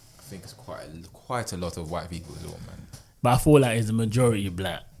 man. I think it's quite a lot of white people as well, man. But I feel like it's the majority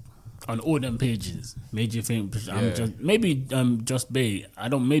black on all them pages. Made You Think. Just Bait. I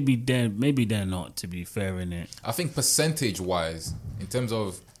don't. Maybe they're not. To be fair, in it. I think percentage wise, in terms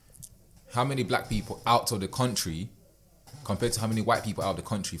of how many black people out of the country compared to how many white people out of the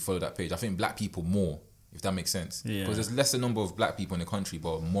country follow that page, I think black people more. If that makes sense. Yeah. Because there's lesser number of black people in the country,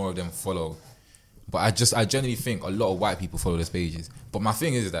 but more of them follow. But I generally think a lot of white people follow those pages. But my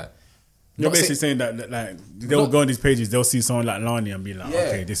thing is that you're basically saying that like they'll go on these pages, they'll see someone like Lonnie and be like,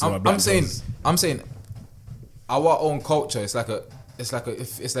 okay, this is what black does. I'm saying our own culture is like it's like an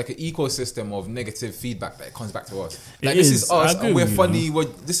ecosystem of negative feedback that comes back to us. Like this is us and we're funny.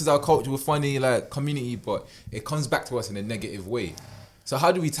 This is our culture. We're funny, like community, but it comes back to us in a negative way. So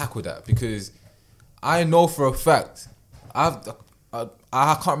how do we tackle that? Because I know for a fact, I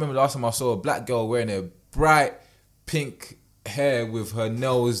can't remember the last time I saw a black girl wearing a bright pink hair with her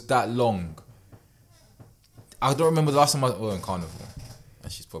nails that long. I don't remember the last time in Carnival.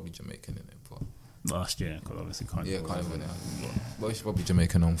 And she's probably Jamaican in it, but last year, because obviously Carnival. Yeah, Carnival. But she's probably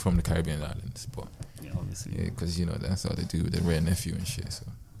Jamaican. I'm from the Caribbean islands, but yeah, obviously. Yeah, because you know that's how they do with their rare nephew and shit. So.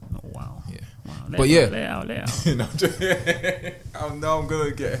 Oh, wow. Yeah. Wow. But yeah. Lay out. I'm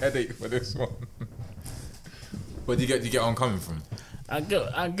gonna get a headache for this one. But you get where I'm coming from. I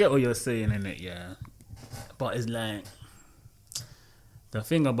get what you're saying in it, yeah. But it's like the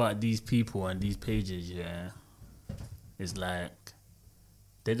thing about these people and these pages, yeah, is like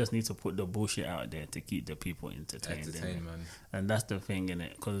They just need to put the bullshit out there to keep the people entertained. Man. And that's the thing,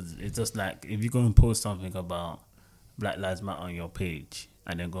 innit? Because it's just like, if you go and post something about Black Lives Matter on your page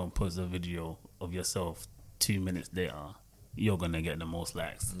and then go and post a video of yourself 2 minutes later, you're going to get the most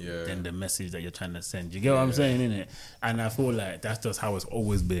likes than the message that you're trying to send. You get what I'm saying, innit? And I feel like that's just how it's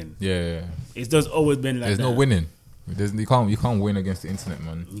always been. Yeah. It's just always been like There's that. no winning. You can't win against the internet,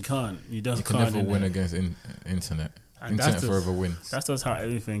 man. You can't. You just can can't. never win against internet. And Internet forever wins. That's just how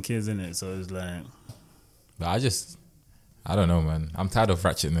everything is, innit? So it's like... But I don't know, man. I'm tired of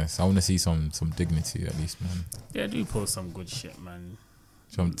ratchetness. I want to see some dignity at least, man. Yeah, do post some good shit, man.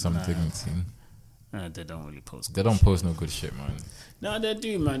 Some dignity. Nah, they don't really post. They don't post no good shit, man. No, they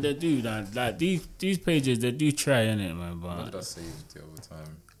do, man. They do. Like these pages, they do try, innit, man. But What did I say the other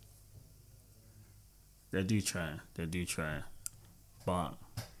time? They do try. But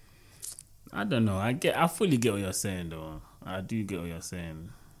I don't know. I fully get what you're saying, though. I do get what you're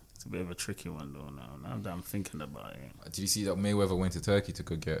saying. It's a bit of a tricky one, though. Now that I'm thinking about it. Did you see that Mayweather went to Turkey to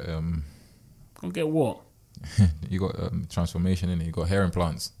go get Go get what? you got transformation in it. You got hair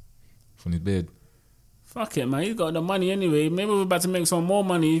implants from his beard. Fuck it, man. He's got the money anyway. Maybe we're about to make some more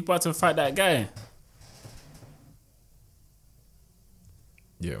money. He's about to fight that guy.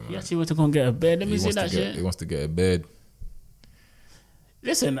 Yeah, man. He actually went to go and get a bed. Let me see that shit. He wants to get a bed.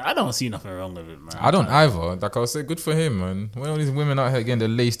 Listen, I don't see nothing wrong with it, man. I don't either. Like I was saying, good for him, man. When all these women out here getting the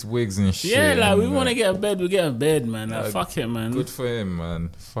laced wigs and shit. Yeah, like we and, want to get a bed, we get a bed, man. Like, fuck it, man. Good for him, man.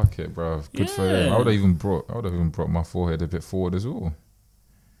 Fuck it, bro. Good for him. I would have even brought my forehead a bit forward as well.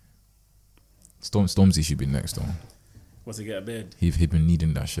 Stormzy should be next though. What's to get a bed? He been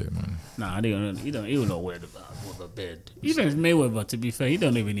needing that shit, man. Nah, he was not worried about a bed. Even Mayweather, to be fair, he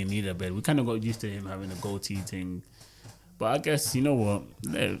don't even need a bed. We kind of got used to him having a goatee thing. But I guess, you know what?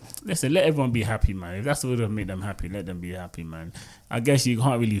 Listen, let everyone be happy, man. If that's what will make them happy, let them be happy, man. I guess you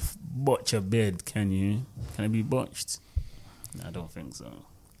can't really botch a bed, can you? Can it be botched? I don't think so.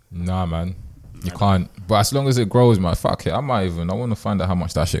 Nah, man. You can't. But as long as it grows, man, fuck it. I want to find out how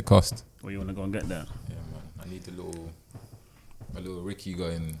much that shit cost. Well, you want to go and get that? Yeah, man. I need a little Ricky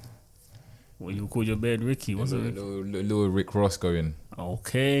going. What you call your bed, Ricky? What's a it? Little Rick Ross going.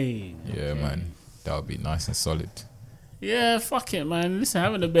 Okay. Yeah, man. That would be nice and solid. Yeah, fuck it, man. Listen,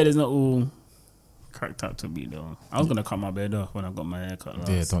 having the bed is not all cracked up to me, though. I was going to cut my bed off when I got my hair cut last.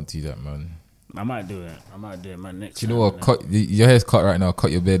 Yeah, don't do that, man. I might do it, man, next time. Do you know what? Your hair's cut right now.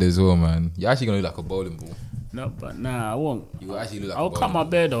 Cut your bed as well, man. You're actually going to look like a bowling ball. No, but nah, I won't. You will actually look like I'll cut my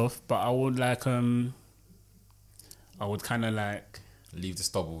bed off, but I would like, I would kind of like... Leave the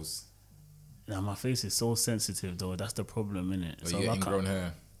stubbles. Nah, my face is so sensitive, though. That's the problem, innit? So you get ingrown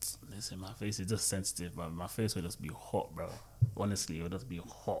hair. Listen, my face is just sensitive, but my face will just be hot, bro. Honestly, it will just be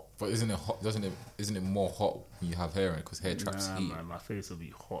hot. But isn't it hot? Isn't it more hot when you have hair in it? Because hair traps heat. Man, my face will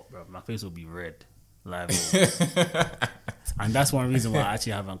be hot, bro. My face will be red. Live. And that's one reason why I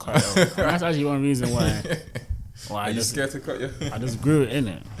actually haven't cut it off. And that's actually one reason why Are you scared to cut your hair? I just grew it,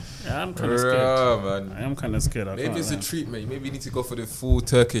 innit? Yeah, I'm kind of scared. Man. I am kind of scared. Maybe it's a treatment. Maybe you need to go for the full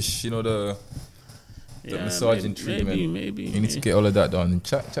Turkish, the massaging treatment. Maybe. You need to get all of that done.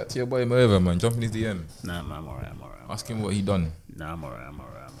 Chat to your boy Mayweather, man. Jump in his DM. Nah, man, I'm alright. Ask him what he done. Nah, I'm alright.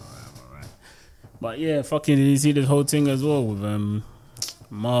 But yeah, fucking, did you see this whole thing as well with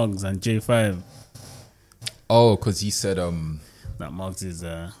Moggs and J5? Oh, because he said that Moggs is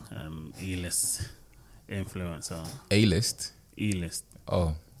a E-list influencer. A-list? E-list.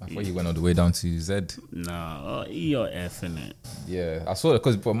 Oh, I thought you went all the way down to Z. Nah, E or F, innit? Yeah, I saw it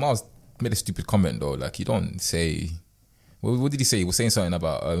because Moggs made a stupid comment though. Like, you don't say. What did he say? He was saying something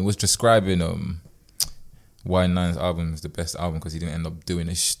about. He was describing Y9's album as the best album because he didn't end up doing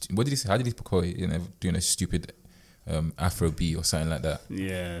what did he say? How did he call it? He didn't end up doing a stupid Afro beat or something like that.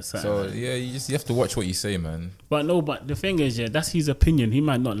 Yeah. So yeah, you have to watch what you say, man. But the thing is, yeah, that's his opinion. He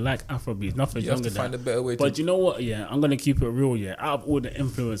might not like Afrobeat. Nothing wrong with that. You have to find a better way. But you know what? Yeah, I'm gonna keep it real. Yeah, out of all the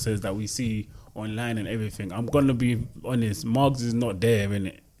influencers that we see online and everything, I'm gonna be honest. Moggs is not there,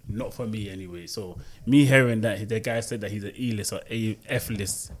 innit? Not for me anyway. So me hearing that the guy said that he's an E-list or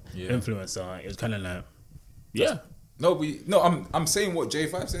F-list influencer, it was kind of like, yeah. I'm saying what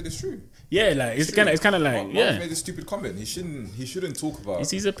J5 said is true. Yeah, like it's kind of like Moggs made a stupid comment. He shouldn't talk about.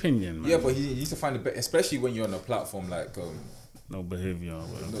 It's his opinion, man. Yeah, but he needs to find a better, especially when you're on a platform like No Behavior.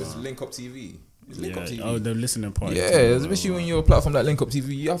 It's Link Up TV. Link Up TV. Oh, the listening part. Yeah, especially when you're a platform like Link Up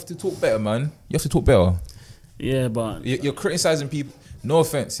TV, you have to talk better, man. You have to talk better. Yeah, but you're criticizing people. No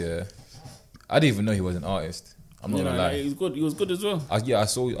offense, yeah. I didn't even know he was an artist. I'm not gonna lie. He was good. He was good as well. I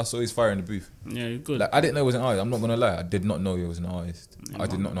saw his fire in the booth. Yeah, he's good. Like, I didn't know he was an artist. I'm not gonna lie. I did not know he was an artist. Yeah, I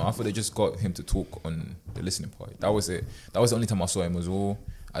did not know. I thought they just got him to talk on the listening party. That was it. That was the only time I saw him as well.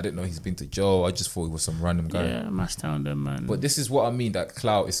 I didn't know he's been to jail. I just thought he was some random guy. Yeah, Mashtown them, man. But this is what I mean. That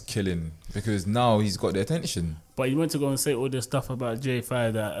clout is killing because now he's got the attention. But you went to go and say all this stuff about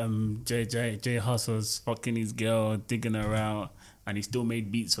J5 that J Hustle's fucking his girl, digging her out, and he still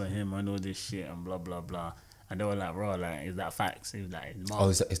made beats for him and all this shit and blah blah blah. And they were like, bro, like, is that facts? He was like, Oh,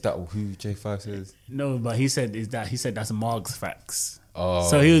 is that who J5 says? No, but he said that's Marg's facts. Oh,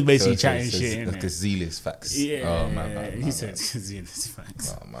 so he was basically chatting shit. Like a Zealous facts. Yeah, oh, my bad. He said Zealous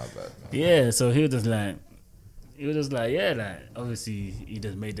facts. Oh, my bad. Yeah, so he was just like, yeah, like, obviously he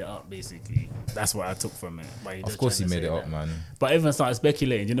just made it up, basically. That's what I took from it. But Of course he made it up, man. But everyone started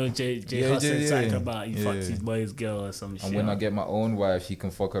speculating. You know, J Hus said something about he fucked yeah. his boy's girl or some shit. And when I get my own wife, he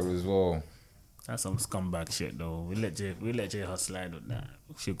can fuck her as well. That's some scumbag shit, though. We let J Hus slide with that.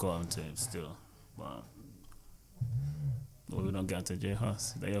 She got onto him still. But we don't get onto J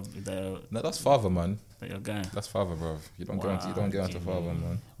Hus. No, that's father, man. That your guy. That's father, bro. You don't get onto father,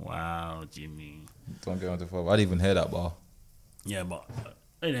 man. Wow, Jimmy. Don't get onto father. I didn't even hear that bar. Yeah, but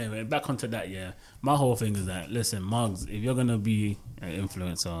anyway, back onto that. Yeah, my whole thing is that, listen, Mugs, if you're gonna be an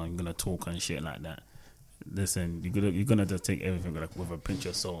influencer, you're gonna talk and shit like that. Listen, you're gonna just take everything with a pinch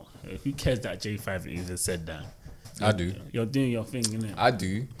of salt. Who cares that J5 even said that? I do. You're doing your thing, innit? I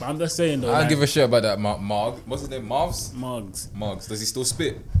do. But I'm just saying though. I don't give a shit about that. Marg. What's his name? Mugs. Does he still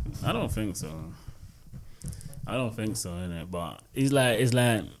spit? I don't think so. Innit? But it's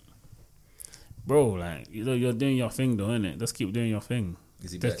like, bro, like, you know, you're doing your thing though, innit? Just keep doing your thing.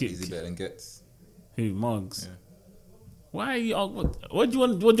 Is he better than Gets? Who, Mugs? Yeah. Why are you? What do you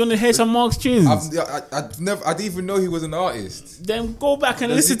want? What do you want to hear some Mugs tunes? I didn't even know he was an artist. Then go back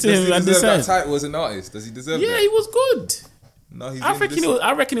and listen to does him he and deserve decide. that title as an artist? Does he deserve that? Yeah, he was good. No, he's. I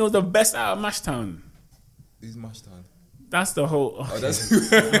reckon he was the best out of Mashtown. He's Mashtown. That's the whole. Okay. Oh,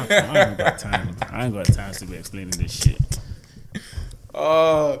 that's. I ain't got time. I ain't got time to be explaining this shit.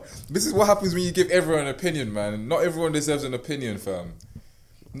 This is what happens when you give everyone an opinion, man. Not everyone deserves an opinion, fam.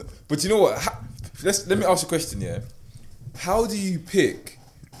 But you know what? Let me ask you a question, yeah. How do you pick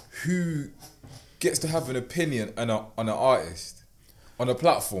who gets to have an opinion on an artist on a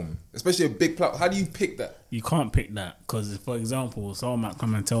platform, especially a big platform? How do you pick that? You can't pick that because, for example, someone might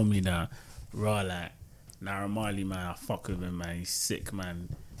come and tell me that, raw, like, Naira Marley, man, I fuck with him, man. He's sick, man.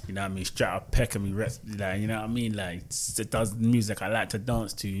 You know what I mean? Straight up peck and me reps, like, you know what I mean? Like, it does music I like to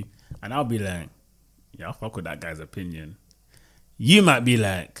dance to, and I'll be like, yeah, I fuck with that guy's opinion. You might be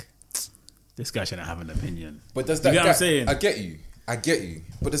like, this guy shouldn't have an opinion. But does that you get guy, what I'm saying? I get you.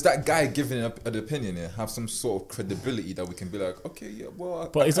 But does that guy giving an opinion have some sort of credibility that we can be like, okay, yeah, well,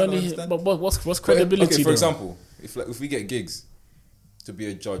 but it's only. understand. But what's credibility? Okay, for though? example, if we get Gigs to be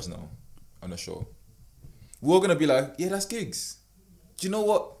a judge now on a show, we're gonna be like, yeah, that's Gigs. Do you know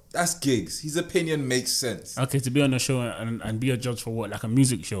what? That's Gigs. His opinion makes sense. Okay, to be on a show and be a judge for what, like a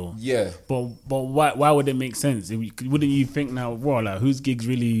music show? Yeah. But why would it make sense? Wouldn't you think now, well, like, whose Gigs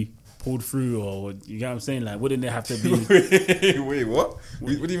really pulled through, or you get what I'm saying? Like, wouldn't there have to be wait, what? What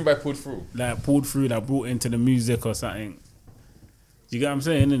do you mean by pulled through? Like pulled through, like brought into the music or something? You get what I'm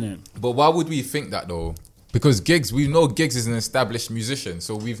saying, innit? But why would we think that though? Because we know Giggs is an established musician,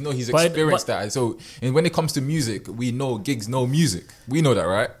 so we know he's experienced that. So, and when it comes to music, we know Giggs know music. We know that,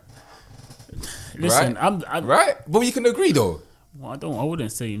 right? Listen, right? I'm right, but we can agree though. Well, I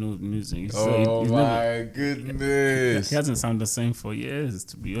wouldn't say music. He's Goodness! He hasn't sounded the same for years,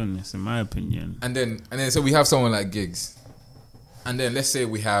 to be honest, in my opinion. And then, so we have someone like Giggs, and then let's say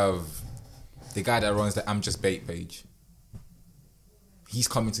we have the guy that runs the I'm Just Bait page. He's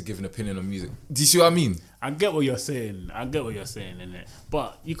coming to give an opinion on music. Do you see what I mean? I get what you're saying. Innit?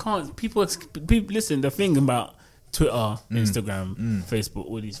 But you can't. People listen. The thing about Twitter, Instagram, Facebook,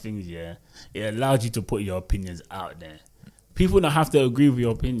 all these things, yeah, it allows you to put your opinions out there. People don't have to agree with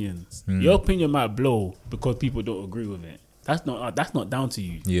your opinions. Your opinion might blow because people don't agree with it. That's not down to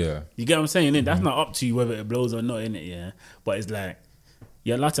you. Yeah. You get what I'm saying? Innit? That's not up to you whether it blows or not, innit? Yeah. But it's like,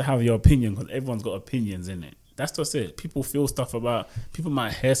 you're allowed to have your opinion because everyone's got opinions, innit? That's just it. People feel stuff about. People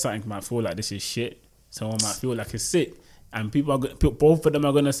might hear something, might feel like this is shit. Someone might feel like it's sick, and both of them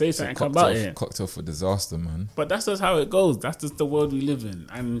are gonna say something about it. Cocktail for disaster, man. But that's just how it goes. That's just the world we live in.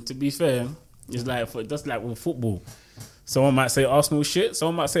 And to be fair, it's like with football. Someone might say Arsenal shit.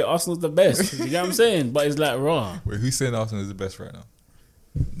 Someone might say Arsenal's the best. You get what I'm saying? But it's like raw. Wait, who's saying Arsenal is the best right now?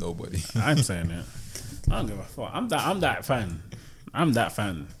 Nobody. I'm saying it. I don't give a fuck. I'm that fan.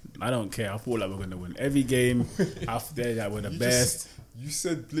 I don't care. I feel like we're gonna win every game. After that, we're the best. You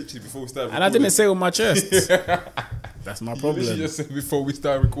said literally before we started And I didn't say it with my chest. That's my You problem. literally just said before we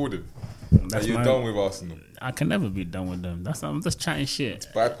started recording that you're done with Arsenal. I can never be done with them. I'm just chatting shit.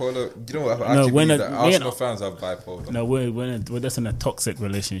 Bipolar. You know what? I No, actually when believe a- that when- Arsenal fans have bipolar. No, we're just in a toxic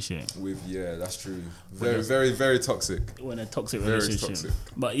relationship. That's true. Very, very, very toxic. We're in a toxic Very relationship. toxic.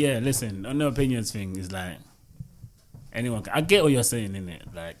 But yeah, listen, on the opinions thing is like anyone. I get what you're saying,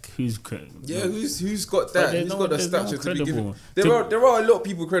 innit? Like who's Yeah, who's got But that? there's Who's no- got the there's no stature to be credible- given? There are a lot of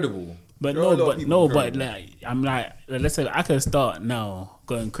people credible. But There are a lot of people but credible. like I'm like, let's say I can start now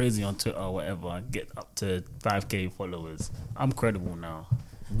going crazy on Twitter or whatever, get up to 5k followers. I'm credible now.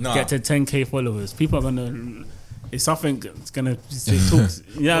 Nah. Get to 10k followers. People are gonna. It's something that's gonna say talks.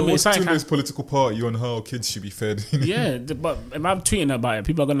 You know what I mean? It's something this political party on how kids should be fed? yeah, but if I'm tweeting about it,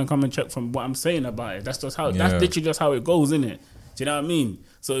 people are gonna come and check from what I'm saying about it. That's just how. That's Yeah. literally just how it goes, isn't it? Do you know what I mean?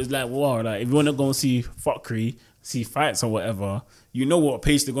 So it's like, wow, like if you wanna go and see fuckery, see fights or whatever, you know what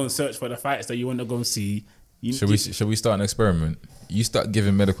page to go and search for the fights that you wanna go and see. Should we start an experiment? You start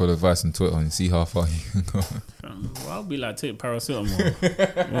giving medical advice on Twitter and see how far you can go. Well, I'll be like, take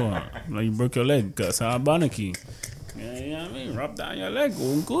paracetamol. What? Like you broke your leg, got some Abanaki. Yeah, you know what I mean? Rub that on your leg,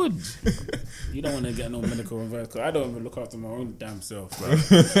 all good. You don't want to get no medical advice because I don't even look after my own damn self, bro.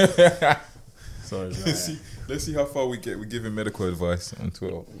 So it's like, Let's see how far we get. We're giving medical advice on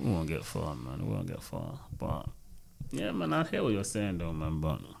Twitter. we won't get far, man. We won't get far. But yeah, man, I hear what you're saying, though, man.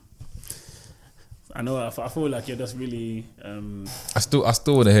 But I know I feel like you're just really. I still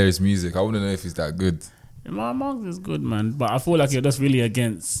want to hear his music. I want to know if he's that good. My mom is good, man. But I feel like you're just really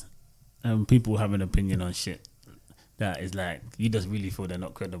against people having an opinion on shit. That is like you just really feel they're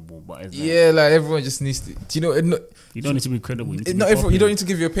not credible, but it's like, Yeah, like everyone just needs to. Do you know? you don't need to be credible. You need to be Not everyone. You don't popular. need to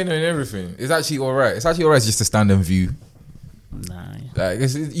give your opinion on everything. It's actually all right. It's actually all right just to stand and view. Nah. Like,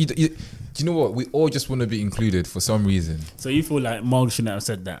 do you know what? We all just want to be included for some reason. So you feel like Morg shouldn't have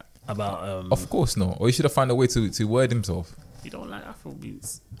said that about Of course not. Or he should have found a way to word himself. you don't like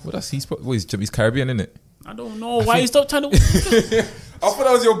Afrobeats. Well, he's Caribbean, isn't it? I don't know why you stop trying to. I thought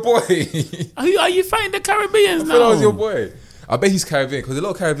that was your boy. Are you fighting the Caribbeans I now? thought that was your boy. I bet he's Caribbean because a lot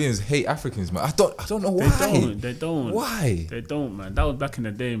of Caribbeans hate Africans, man. I don't know why. They don't. Why? They don't, man. That was back in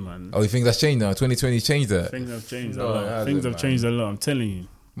the day, man. Oh, you think that's changed now? 2020 changed that. Things have changed No, a it lot. hasn't, Things have man. changed a lot. I'm telling you.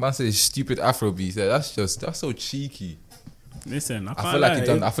 Man says stupid Afrobeats. Yeah, that's so cheeky. Listen, I can't I feel like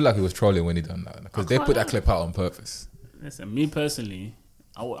lie. I feel like he was trolling when he done that because they can't put that lie. clip out on purpose. Listen, me personally,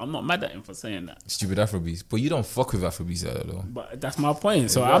 I'm not mad at him for saying that. Stupid Afrobeats, but you don't fuck with Afrobeats at all. But that's my point.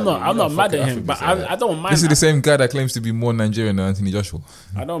 So Exactly. I'm You not don't mad fuck at with him. But Afrobeats like that. I don't mind. This is the same guy that claims to be more Nigerian than Anthony Joshua.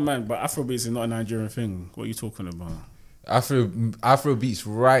 I don't mind. But Afrobeats is not a Nigerian thing. What are you talking about? Afrobeats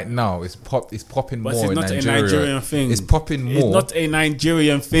right now is popping But more it's in not Nigeria. a Nigerian thing. It's popping more. It's not a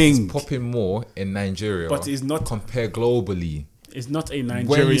Nigerian thing. popping more in Nigeria. But it's not- compared globally. It's not a Nigerian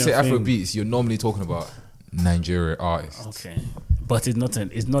When you say thing. Afrobeats, you're normally talking about Nigeria artists. Okay. But it's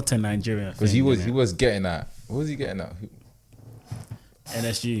not a Nigerian thing. Because he innit? was getting at. What was he getting at?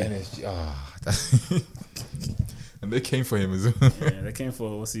 NSG. NSG. And they came for him as well. Yeah, they came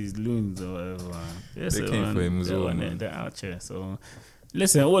for what's his loons or whatever. Yeah, They came for him as well, man. They're out here. So,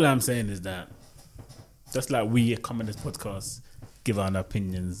 listen, all I'm saying is that just like we come on this podcast, give our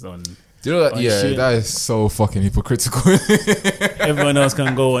opinions on. Do you know that? Oh, Yeah, shit. that is so fucking hypocritical. Everyone else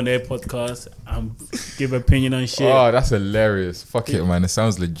can go on their podcast and give opinion on shit. Oh, that's hilarious. Fuck it, man. It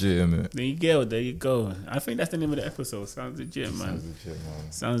sounds legit, innit? There you go. There you go. I think that's the name of the episode. Sounds legit, man.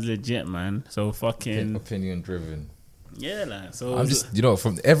 Sounds legit, man. So fucking Opinion driven. yeah, like so. I'm just,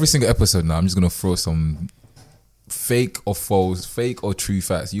 from every single episode now, I'm just gonna throw some fake or false, fake or true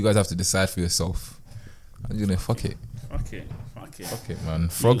facts. You guys have to decide for yourself. I'm just gonna fuck it, fuck it. fuck it, man.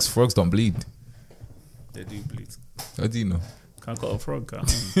 Frogs don't bleed. They do bleed. How do you know? Can't cut a frog at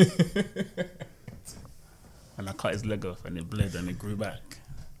home. And I cut his leg off and it bled and it grew back.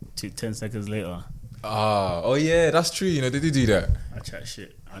 10 seconds later, Oh yeah, that's true. You know, they do that. I chat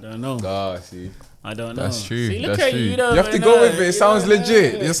shit. I don't know. See, I don't know. that's true. See, look That's at true. you. You don't have to even go know. with it. It You sounds don't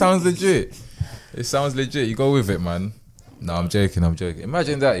legit. know. It sounds legit. It sounds legit. You go with it, man. No, I'm joking.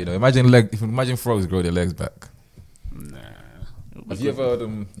 Imagine that. You know, imagine frogs grow their legs back. Nah. Have you ever heard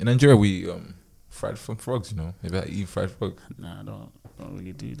in Nigeria we fried some frogs? You know, have you ever eaten fried frog? Nah, I don't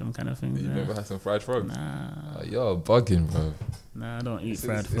really do them kind of things. You nah. never had some fried frog? Nah, You're bugging, bro. nah, I don't eat It's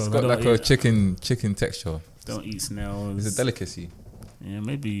fried frog. I got don't like a eat, chicken texture. don't eat snails. It's a delicacy. Yeah,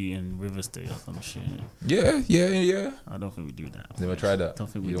 maybe in River State or some shit. Yeah. I don't think we do that. Never tried that. Don't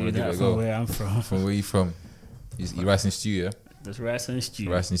think You we don't do wanna that give it a from go? where I'm from. From where you from? You eat rice and stew, yeah? Just rice and stew.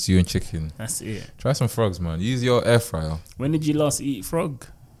 Rice and stew and chicken. That's it. Try some frogs, man. Use your air fryer. When did you last eat frog?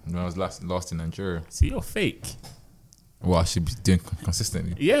 When I was last in Nigeria. See, you're fake. Well, I should be doing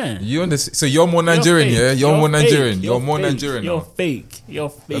consistently. Yeah. You understand? So you're more Nigerian, fake. yeah? You're more Nigerian. You're more fake. Nigerian You're now. fake. You're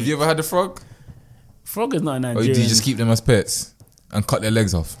fake. Have you ever had a frog? Frog is not Or Nigerian. do you just keep them as pets and cut their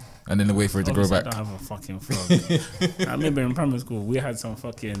legs off and then wait for it to grow Obviously, back? I don't have a fucking frog. I remember in primary school we had some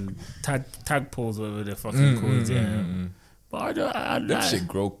fucking tadpoles, whatever they're fucking called. Yeah. But Them shit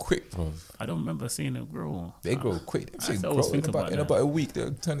grow quick, bro. I don't remember seeing it grow. They grow quick. Them I shit used to grow always think about in that. about a week.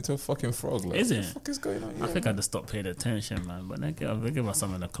 They'll turn into a fucking frog. Like, Is it? What the fuck is going on? I think I just stopped paying attention, man. But they give us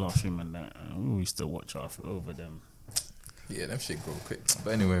some in the classroom and that. And we used to watch over them. Yeah, them shit grow quick.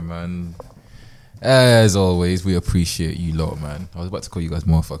 But anyway, man. As always, we appreciate you lot, man. I was about to call you guys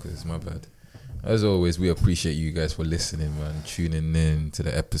motherfuckers. My bad. As always, we appreciate you guys for listening, man. Tuning in to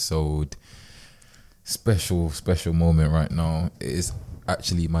the episode. Special moment right now. It is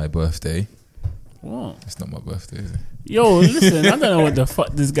actually my birthday. What? It's not my birthday, is it? Yo, listen, I don't know what the fuck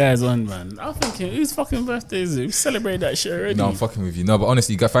this guy's on, man. I'm thinking, whose fucking birthday is it? We celebrate that shit already. No, I'm fucking with you. No, but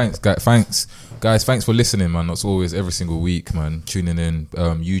honestly, thanks, guys. Thanks for listening, man. That's always every single week, man. Tuning in,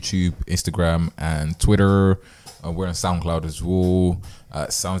 YouTube, Instagram, and Twitter. We're on SoundCloud as well.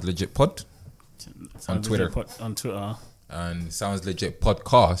 Sounds Legit Pod on Twitter. On Twitter. And Sounds Legit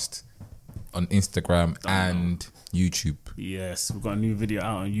Podcast on Instagram and YouTube. Yes, we've got a new video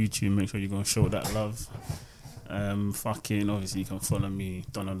out on YouTube. Make sure you're gonna show that love. Fucking obviously you can follow me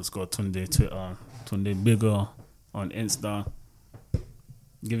Don_Tunde Twitter, Tunde Bigger on Insta.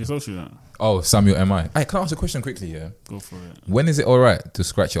 Give your social that. Oh, Samuel MI. Hey, can I ask a question quickly? Yeah. Go for it, When is it all right to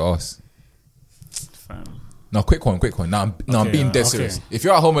scratch your ass? fam. No, quick one. Now I'm being dead serious. If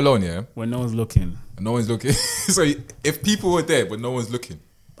you're at home alone, yeah, When no one's looking. and no one's looking. So if people were there but no one's looking.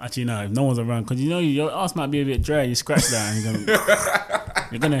 Actually, no, if no one's around, because you know your ass might be a bit dry. You scratch that,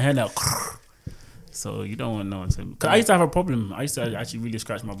 and you're gonna head out. So you don't want no one to. Because I used to have a problem. I used to actually really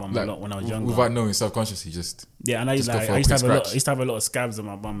scratch my bum a lot when I was younger. Without knowing, subconsciously, just. Yeah, and I used to have a lot of scabs on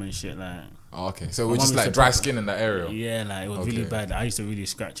my bum and shit. Like, Oh, okay. So we're just like dry skin in that area. yeah, like it was really bad. I used to really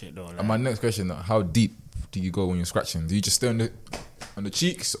scratch it though. Like, And my next question: how deep do you go when you're scratching? Do you just stay on the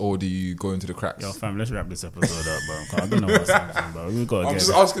cheeks, or do you go into the cracks? yo, fam, let's wrap this episode up, bro. 'Cause I don't know what's happening, bro. We gotta I'm get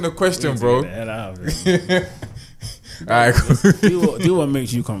just asking a question, bro. Get the hell out of here. Alright, cool. do what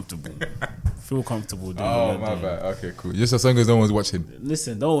makes you comfortable. Feel comfortable doing Oh, what my you're doing. bad. Okay, cool. Just as long as no one's watching.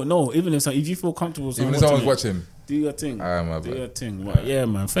 Listen, no. Even if you feel comfortable, Even if someone's it, watching. do your thing. Alright, my Do bad. your thing. But yeah,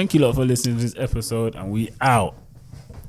 man. Thank you lot for listening to this episode, and we out.